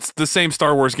 It's the same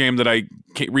Star Wars game that I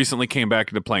recently came back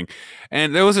into playing.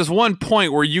 And there was this one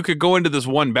point where you could go into this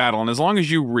one battle, and as long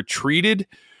as you retreated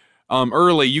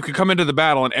early, you could come into the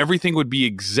battle and everything would be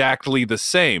exactly the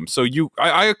same. So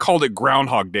I called it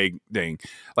Groundhog Day.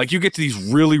 Like, you get to these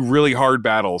really, really hard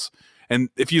battles, and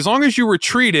as long as you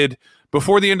retreated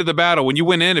before the end of the battle, when you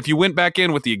went in, if you went back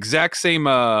in with the exact same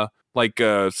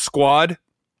squad,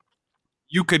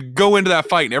 you could go into that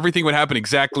fight and everything would happen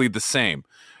exactly the same.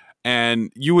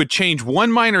 And you would change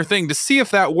one minor thing to see if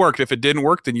that worked. If it didn't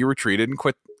work, then you retreated and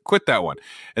quit that one.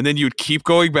 And then you'd keep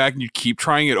going back and you'd keep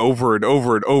trying it over and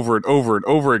over and over and over and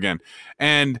over again.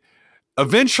 And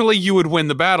eventually you would win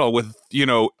the battle with,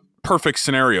 perfect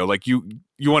scenario. Like, you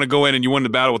want to go in and you win the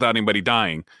battle without anybody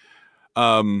dying.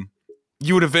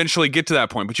 You would eventually get to that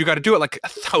point, but you got to do it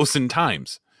 1,000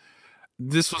 times.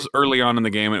 this was early on in the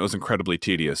game and it was incredibly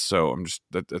tedious. So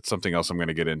that's something else I'm going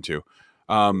to get into.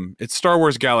 It's Star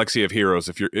Wars Galaxy of Heroes.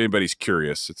 If anybody's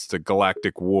curious, it's the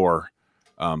Galactic War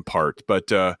part,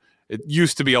 but it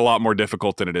used to be a lot more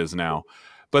difficult than it is now.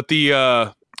 But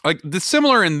the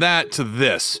similar in that to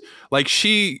this, like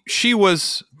she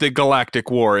was the Galactic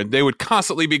War, and they would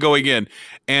constantly be going in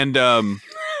and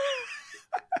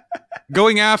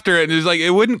going after it, and it was like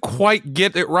it wouldn't quite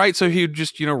get it right, so he'd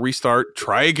just restart,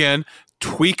 try again,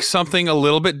 tweak something a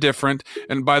little bit different.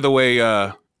 And by the way,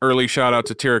 early shout out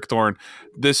to Tyrek Thorne.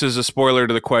 This is a spoiler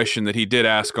to the question that he did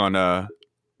ask on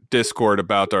Discord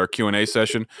about our Q&A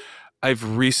session.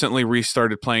 I've recently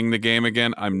restarted playing the game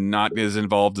again. I'm not as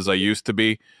involved as I used to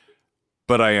be,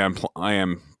 but I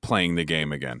am playing the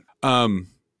game again.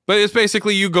 But it's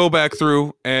basically you go back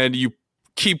through and you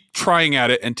keep trying at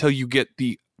it until you get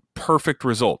the perfect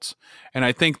results. And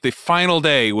I think the final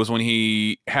day was when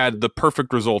he had the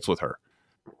perfect results with her.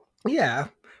 Yeah.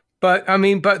 But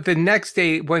the next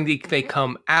day when they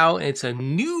come out, it's a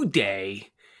new day.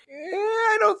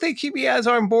 I don't think she'd be as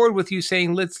on board with you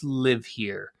saying, let's live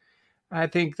here. I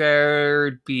think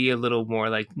there'd be a little more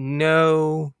like,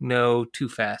 no, too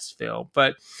fast, Phil.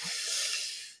 But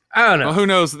I don't know. Well, who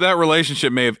knows? That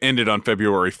relationship may have ended on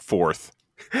February 4th.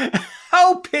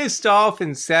 How pissed off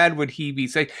and sad would he be?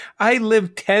 Saying, I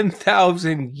lived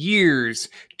 10,000 years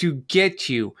to get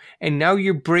you, and now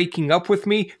you're breaking up with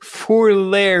me for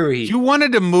Larry. You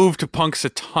wanted to move to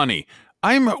Punxsutawney.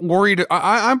 I'm worried.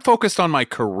 I'm focused on my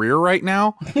career right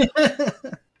now.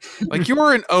 Like, you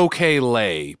were an okay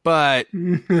lay, but...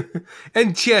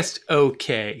 and just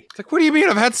okay. It's like, what do you mean?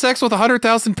 I've had sex with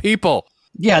 100,000 people.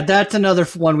 Yeah, that's another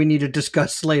one we need to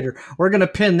discuss later. We're going to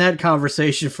pin that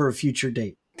conversation for a future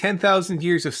date. 10,000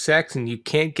 years of sex and you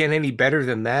can't get any better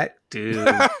than that? Dude.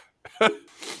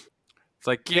 It's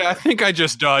like, yeah, I think I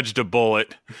just dodged a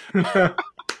bullet.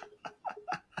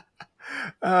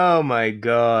 Oh, my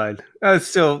God.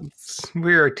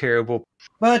 We are terrible.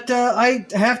 But I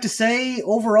have to say,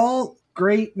 overall,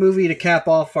 great movie to cap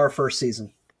off our first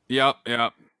season. Yep.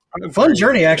 Fun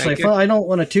journey, actually. I don't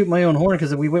want to toot my own horn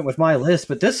because we went with my list,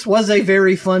 but this was a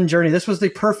very fun journey. This was the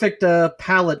perfect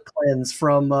palate cleanse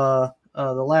from the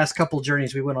last couple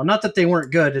journeys we went on. Not that they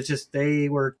weren't good; it's just they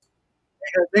were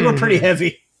pretty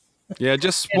heavy. Yeah,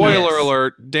 just spoiler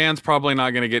alert: Dan's probably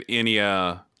not going to get any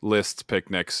lists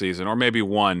picked next season, or maybe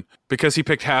one, because he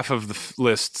picked half of the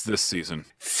lists this season.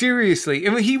 Seriously,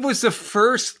 he was the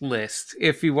first list,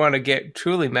 if you want to get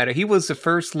truly meta. He was the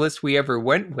first list we ever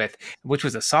went with, which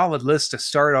was a solid list to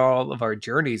start all of our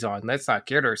journeys on. Let's not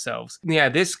kid ourselves. Yeah,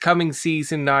 this coming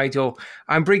season, Nigel,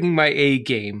 I'm bringing my A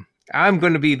game. I'm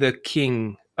going to be the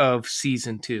king of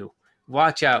season 2.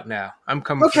 Watch out now. I'm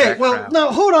coming for that crowd.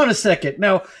 Now, hold on a second.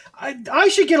 Now, I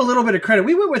should get a little bit of credit.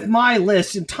 We went with my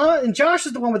list, and Josh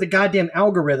is the one with the goddamn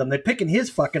algorithm. They're picking his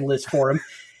fucking list for him,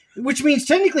 which means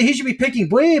technically he should be picking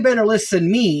way better lists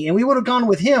than me, and we would have gone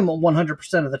with him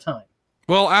 100% of the time.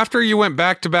 Well, after you went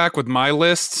back-to-back with my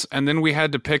lists, and then we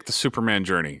had to pick the Superman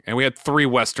journey, and we had 3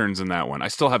 Westerns in that one. I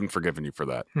still haven't forgiven you for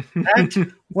that.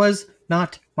 That was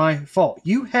not my fault.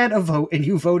 You had a vote, and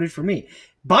you voted for me.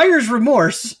 Buyer's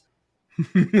remorse.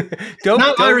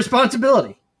 Not my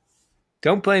responsibility.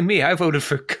 Don't blame me. I voted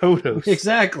for Kodos.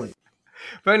 Exactly.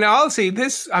 But now I'll see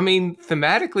this.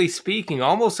 Thematically speaking,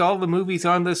 almost all the movies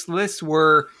on this list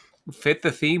fit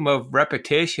the theme of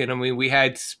repetition. We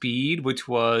had Speed, which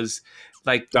was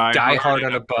like Die Hard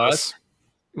on a bus.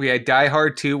 We had Die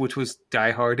Hard 2, which was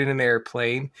Die Hard in an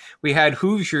airplane. We had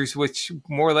Hoosiers, which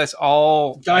more or less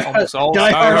Die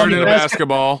Hard in a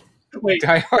basketball. Wait,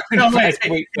 Die Hard in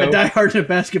Die Hard in a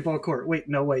basketball court. Wait,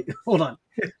 hold on.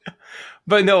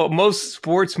 But no, most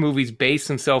sports movies base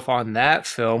themselves on that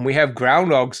film. We have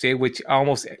Groundhog's Day, which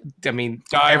almost,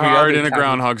 Die Hard in a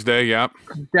Groundhog's Day, yep.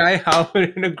 Die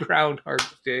Hard in a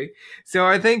Groundhog's Day. So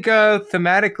I think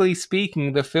thematically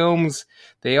speaking, the films,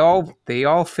 they all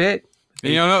fit.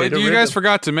 You guys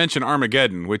forgot to mention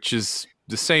Armageddon, which is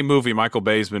the same movie Michael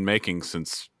Bay's been making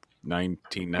since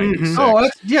 1996. Oh,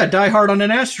 yeah, Die Hard on an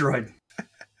asteroid.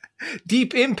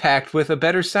 Deep Impact with a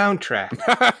better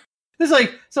soundtrack. It's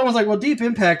like someone's like, well, Deep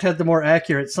Impact had the more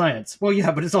accurate science. Well, yeah,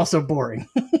 but it's also boring.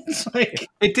 It's like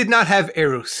it did not have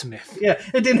Aerosmith. Yeah,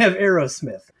 it didn't have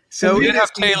Aerosmith. So it did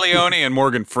have Tay Leone and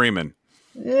Morgan Freeman.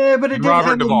 Yeah, but it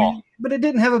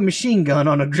didn't have a machine gun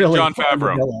on a drilling John Favreau.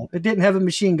 armadillo. It didn't have a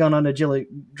machine gun on a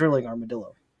drilling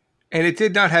armadillo. And it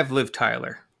did not have Liv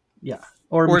Tyler. Yeah.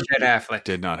 Or Ben Affleck.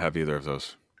 Did not have either of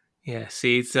those. Yeah,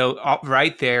 see, so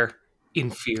right there,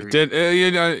 inferior.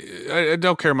 I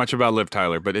don't care much about Liv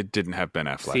Tyler, but it didn't have Ben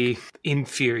Affleck. See,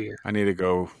 inferior. I need to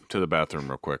go to the bathroom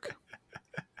real quick.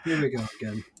 Here we go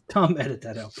again. Tom, edit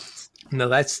that out. No,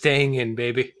 that's staying in,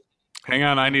 baby. Hang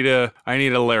on, I need a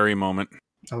Larry moment.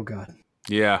 Oh, God.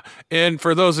 Yeah. And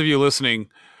for those of you listening,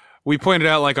 we pointed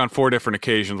out like on 4 different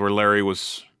occasions where Larry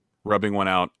was rubbing one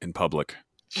out in public.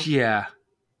 Yeah.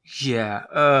 Yeah.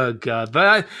 Oh, God.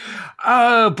 But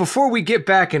before we get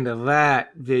back into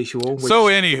that visual. So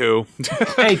anywho,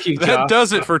 thank you, Josh. That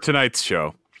does it for tonight's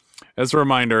show. As a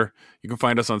reminder, you can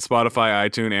find us on Spotify,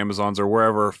 iTunes, Amazon's, or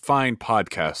wherever fine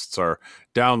podcasts are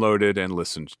downloaded and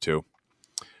listened to.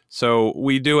 So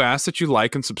we do ask that you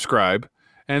like and subscribe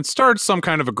and start some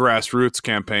kind of a grassroots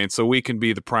campaign so we can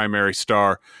be the primary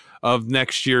star of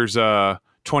next year's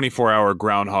 24-hour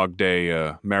Groundhog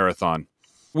Day marathon.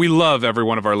 We love every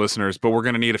one of our listeners, but we're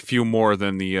going to need a few more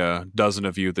than the dozen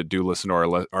of you that do listen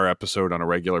to our episode on a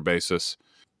regular basis.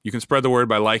 You can spread the word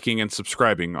by liking and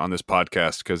subscribing on this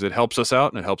podcast because it helps us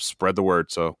out and it helps spread the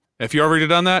word. So if you've already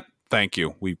done that, thank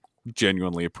you. We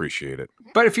genuinely appreciate it.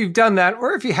 But if you've done that,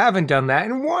 or if you haven't done that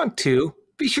and want to,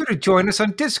 be sure to join us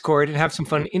on Discord and have some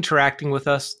fun interacting with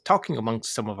us, talking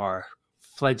amongst some of our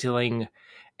fledgling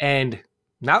and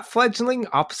not fledgling,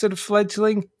 opposite of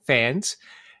fledgling fans.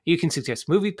 You can suggest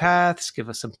movie paths, give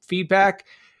us some feedback.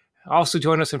 Also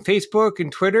join us on Facebook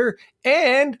and Twitter,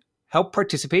 and help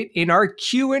participate in our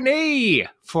Q&A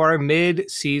for our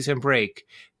mid-season break.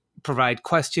 Provide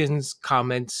questions,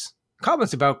 comments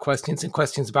about questions, and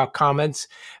questions about comments.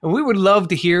 And we would love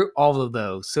to hear all of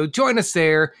those. So join us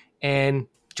there and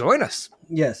join us.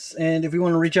 Yes, and if you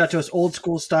want to reach out to us old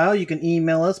school style, you can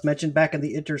email us, mentioned back in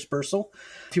the interspersal.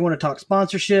 If you want to talk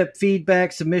sponsorship,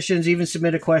 feedback, submissions, even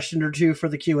submit a question or two for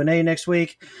the Q&A next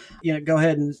week, go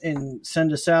ahead and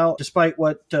send us out. Despite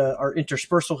what our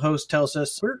interspersal host tells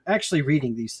us, we're actually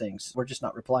reading these things. We're just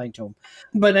not replying to them.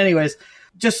 But anyways,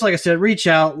 just like I said, reach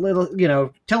out,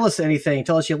 tell us anything.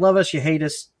 Tell us you love us, you hate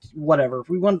us, whatever.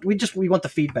 We want the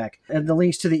feedback. And the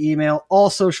links to the email, all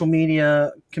social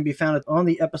media can be found on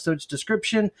the episode's description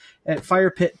at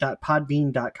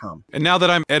firepit.podbean.com. And now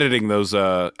that I'm editing those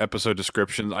episode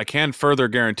descriptions, I can further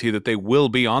guarantee that they will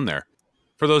be on there.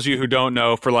 For those of you who don't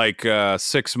know, for like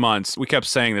 6 months, we kept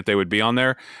saying that they would be on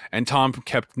there, and Tom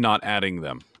kept not adding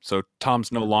them. So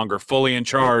Tom's no longer fully in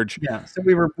charge. Yeah, so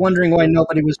we were wondering why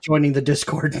nobody was joining the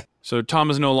Discord. So Tom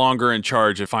is no longer in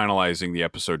charge of finalizing the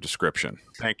episode description.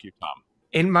 Thank you, Tom.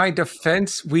 In my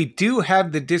defense, we do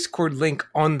have the Discord link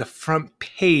on the front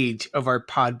page of our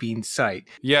Podbean site.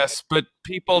 Yes, but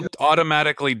people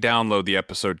automatically download the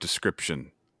episode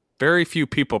description. Very few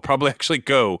people probably actually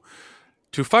go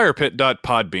to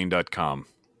firepit.podbean.com.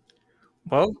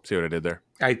 Well, see what I did there?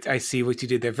 I see what you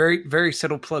did there. Very, very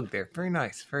subtle plug there. Very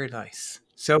nice. Very nice.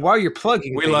 So while you're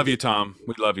plugging We love you, Tom.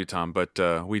 We love you, Tom.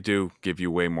 But we do give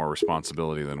you way more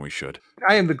responsibility than we should.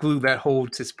 I am the glue that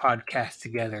holds this podcast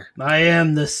together. I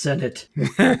am the Senate.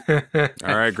 All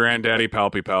right, Granddaddy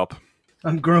Palpy Palp.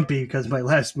 I'm grumpy because my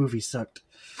last movie sucked.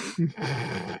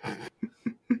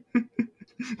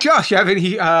 Josh, you have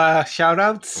any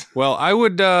shout-outs? Well, I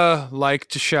would like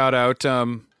to shout out...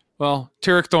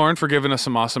 Tarek Thorne for giving us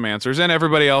some awesome answers, and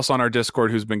everybody else on our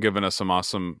Discord who's been giving us some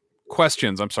awesome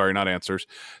questions. I'm sorry, not answers.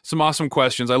 Some awesome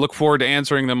questions. I look forward to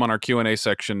answering them on our Q&A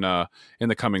section in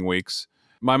the coming weeks.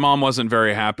 My mom wasn't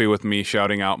very happy with me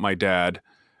shouting out my dad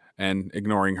and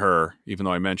ignoring her, even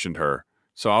though I mentioned her.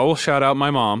 So I will shout out my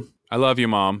mom. I love you,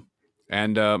 Mom.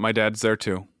 And my dad's there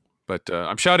too. But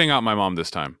I'm shouting out my mom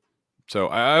this time. So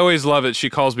I always love it.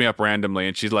 She calls me up randomly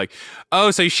and she's like,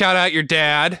 "Oh, so you shout out your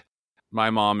dad?" My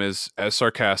mom is as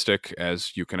sarcastic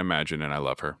as you can imagine, and I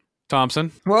love her.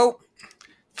 Thompson? Well,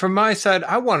 from my side,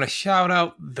 I want to shout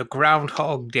out the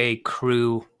Groundhog Day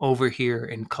crew over here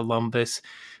in Columbus.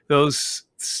 Those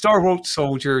stalwart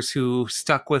soldiers who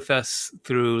stuck with us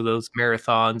through those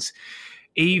marathons.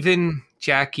 Avon,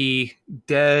 Jackie,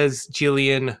 Des,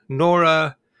 Jillian,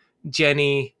 Nora,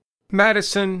 Jenny,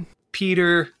 Madison,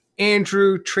 Peter,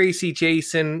 Andrew, Tracy,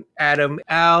 Jason, Adam,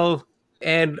 Al,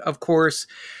 and of course,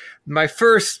 my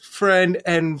first friend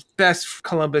and best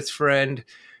Columbus friend,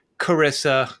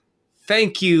 Carissa.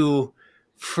 Thank you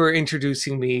for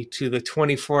introducing me to the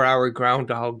 24-hour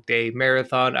Groundhog Day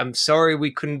marathon. I'm sorry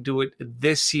we couldn't do it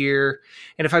this year.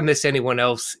 And if I miss anyone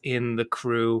else in the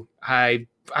crew, I'm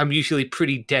usually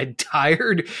pretty dead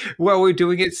tired while we're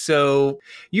doing it. So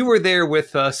you were there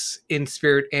with us in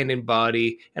spirit and in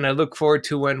body. And I look forward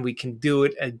to when we can do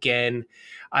it again.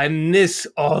 I miss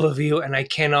all of you, and I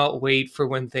cannot wait for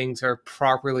when things are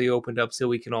properly opened up so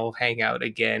we can all hang out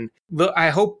again. Look, I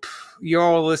hope you're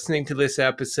all listening to this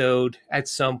episode at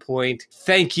some point.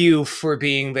 Thank you for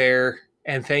being there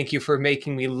And thank you for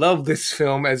making me love this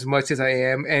film as much as I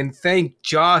am. And thank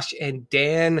Josh and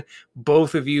Dan,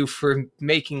 both of you, for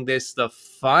making this the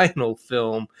final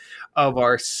film of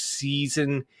our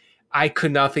season. I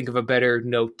could not think of a better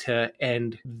note to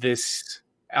end this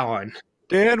on.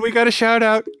 Dan, we got a shout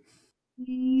out.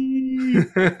 Yeah,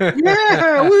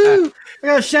 woo! I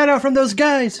got a shout out from those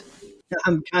guys.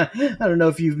 I don't know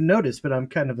if you've noticed, but I'm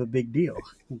kind of a big deal.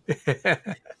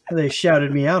 They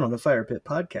shouted me out on the Firepit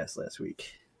podcast last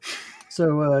week.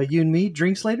 So you and me,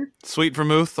 drinks later? Sweet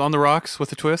vermouth on the rocks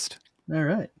with a twist. All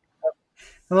right.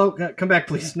 Hello, come back,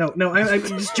 please. No, I'm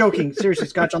just joking. Seriously,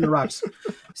 scotch on the rocks.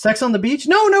 Sex on the beach?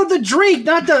 No, the drink,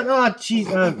 not the. Oh,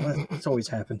 jeez, this always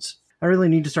happens. I really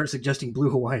need to start suggesting Blue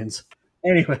Hawaiians.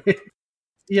 Anyway,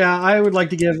 yeah, I would like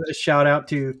to give a shout out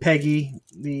to Peggy,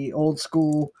 the old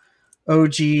school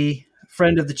OG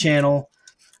friend of the channel.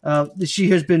 She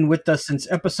has been with us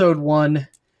since episode 1,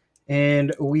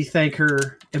 and we thank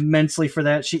her immensely for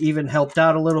that. She even helped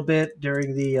out a little bit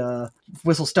during the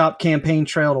Whistle Stop campaign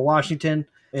trail to Washington,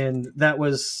 and that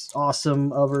was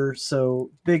awesome of her.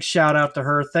 So big shout out to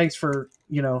her. Thanks for,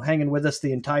 hanging with us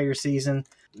the entire season.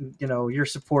 Your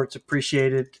support's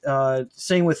appreciated.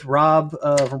 Same with Rob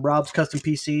from Rob's Custom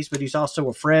PCs, but he's also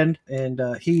a friend, and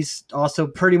he's also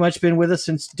pretty much been with us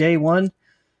since day 1.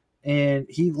 And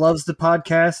he loves the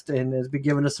podcast and has been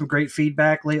giving us some great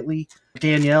feedback lately.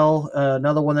 Danielle,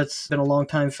 another one that's been a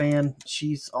longtime fan,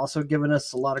 she's also given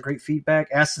us a lot of great feedback,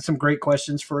 asking some great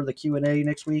questions for the Q&A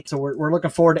next week. So we're looking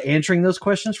forward to answering those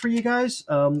questions for you guys.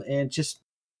 And just,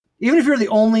 even if you're the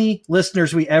only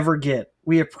listeners we ever get,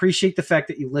 we appreciate the fact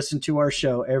that you listen to our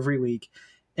show every week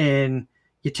and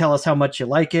you tell us how much you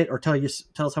like it, or tell us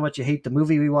how much you hate the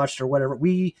movie we watched or whatever.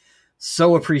 We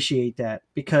so appreciate that,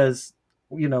 because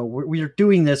we're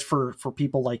doing this for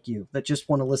people like you that just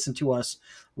want to listen to us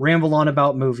ramble on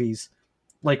about movies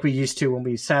like we used to when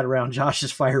we sat around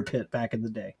Josh's fire pit back in the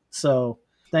day. So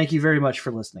thank you very much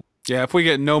for listening. Yeah, if we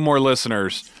get no more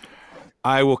listeners,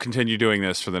 I will continue doing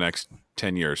this for the next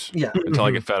 10 years. Yeah. Until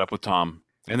I get fed up with Tom.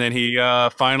 And then he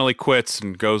finally quits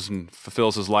and goes and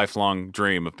fulfills his lifelong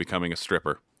dream of becoming a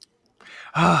stripper.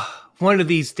 One of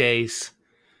these days,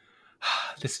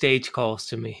 the stage calls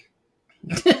to me.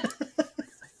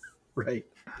 Right.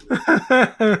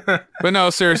 But no,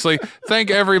 seriously, thank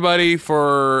everybody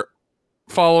for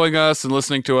following us and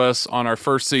listening to us on our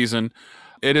first season.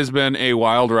 It has been a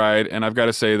wild ride, and I've got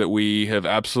to say that we have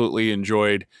absolutely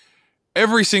enjoyed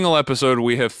every single episode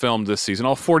we have filmed this season,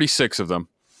 all 46 of them.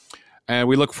 And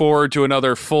we look forward to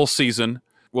another full season.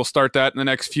 We'll start that in the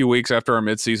next few weeks after our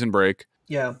mid-season break.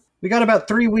 Yeah. We got about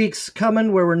 3 weeks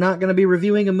coming where we're not going to be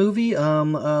reviewing a movie.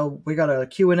 We got a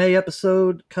Q&A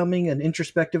episode coming, an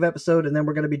introspective episode, and then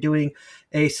we're going to be doing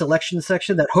a selection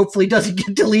section that hopefully doesn't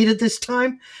get deleted this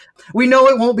time. We know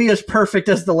it won't be as perfect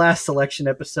as the last selection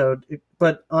episode,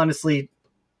 but honestly,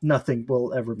 nothing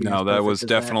will ever be. No, that was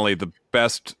definitely the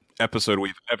best episode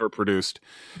we've ever produced.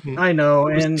 I know.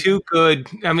 It was too good.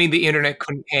 I mean, the internet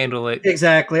couldn't handle it.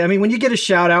 Exactly. I mean, when you get a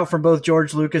shout out from both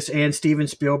George Lucas and Steven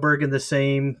Spielberg in the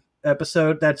same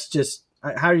episode, that's just,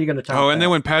 how are you going to talk? And then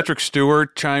when Patrick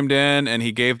Stewart chimed in and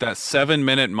he gave that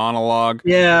 7-minute monologue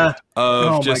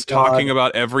of just talking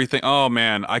about everything. Oh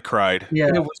man, I cried. Yeah.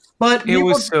 It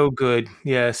was so good.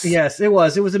 Yes, it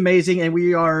was amazing, and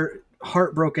we are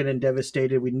heartbroken and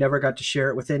devastated we never got to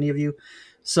share it with any of you.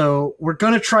 So we're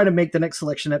going to try to make the next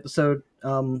selection episode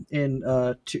in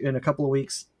a couple of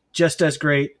weeks just as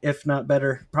great, if not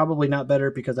better. Probably not better,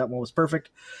 because that one was perfect,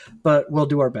 but we'll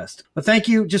do our best. But thank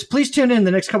you. Just please tune in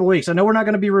the next couple of weeks. I know we're not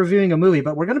going to be reviewing a movie,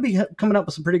 but we're going to be coming up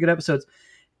with some pretty good episodes.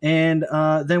 And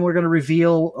then we're going to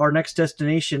reveal our next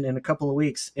destination in a couple of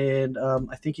weeks. And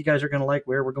I think you guys are going to like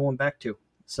where we're going back to.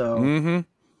 So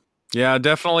yeah,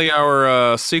 definitely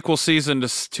our sequel season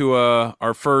to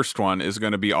our first one is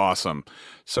going to be awesome.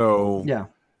 So yeah,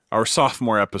 our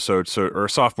sophomore episode, or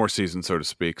sophomore season, so to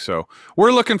speak. So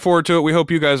we're looking forward to it. We hope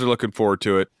you guys are looking forward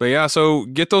to it. But yeah, so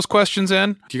get those questions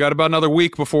in. You got about another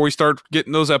week before we start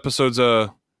getting those episodes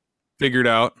figured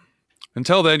out.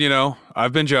 Until then,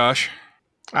 I've been Josh.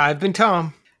 I've been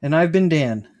Tom. And I've been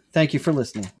Dan. Thank you for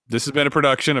listening. This has been a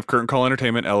production of Curtain Call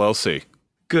Entertainment, LLC.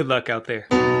 Good luck out there.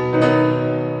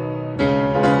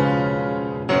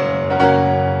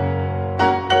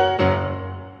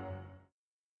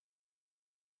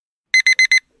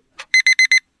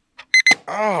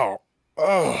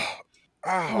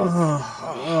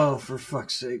 Oh, for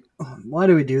fuck's sake. Why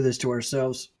do we do this to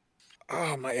ourselves?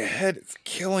 Oh, my head is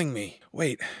killing me.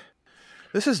 Wait,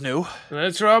 this is new.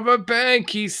 Let's rob a bank,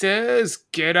 he says.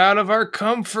 Get out of our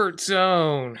comfort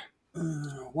zone.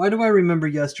 Why do I remember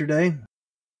yesterday?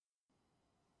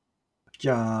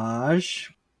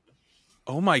 Josh.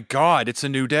 Oh my God, it's a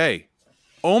new day.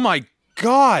 Oh my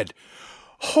God.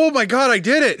 Oh my God, I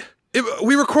did it.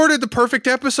 We recorded the perfect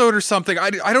episode or something. I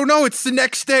don't know. It's the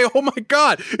next day. Oh my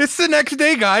God. It's the next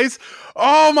day, guys.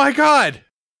 Oh my God.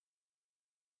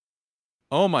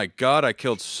 Oh my God, I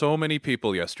killed so many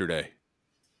people yesterday.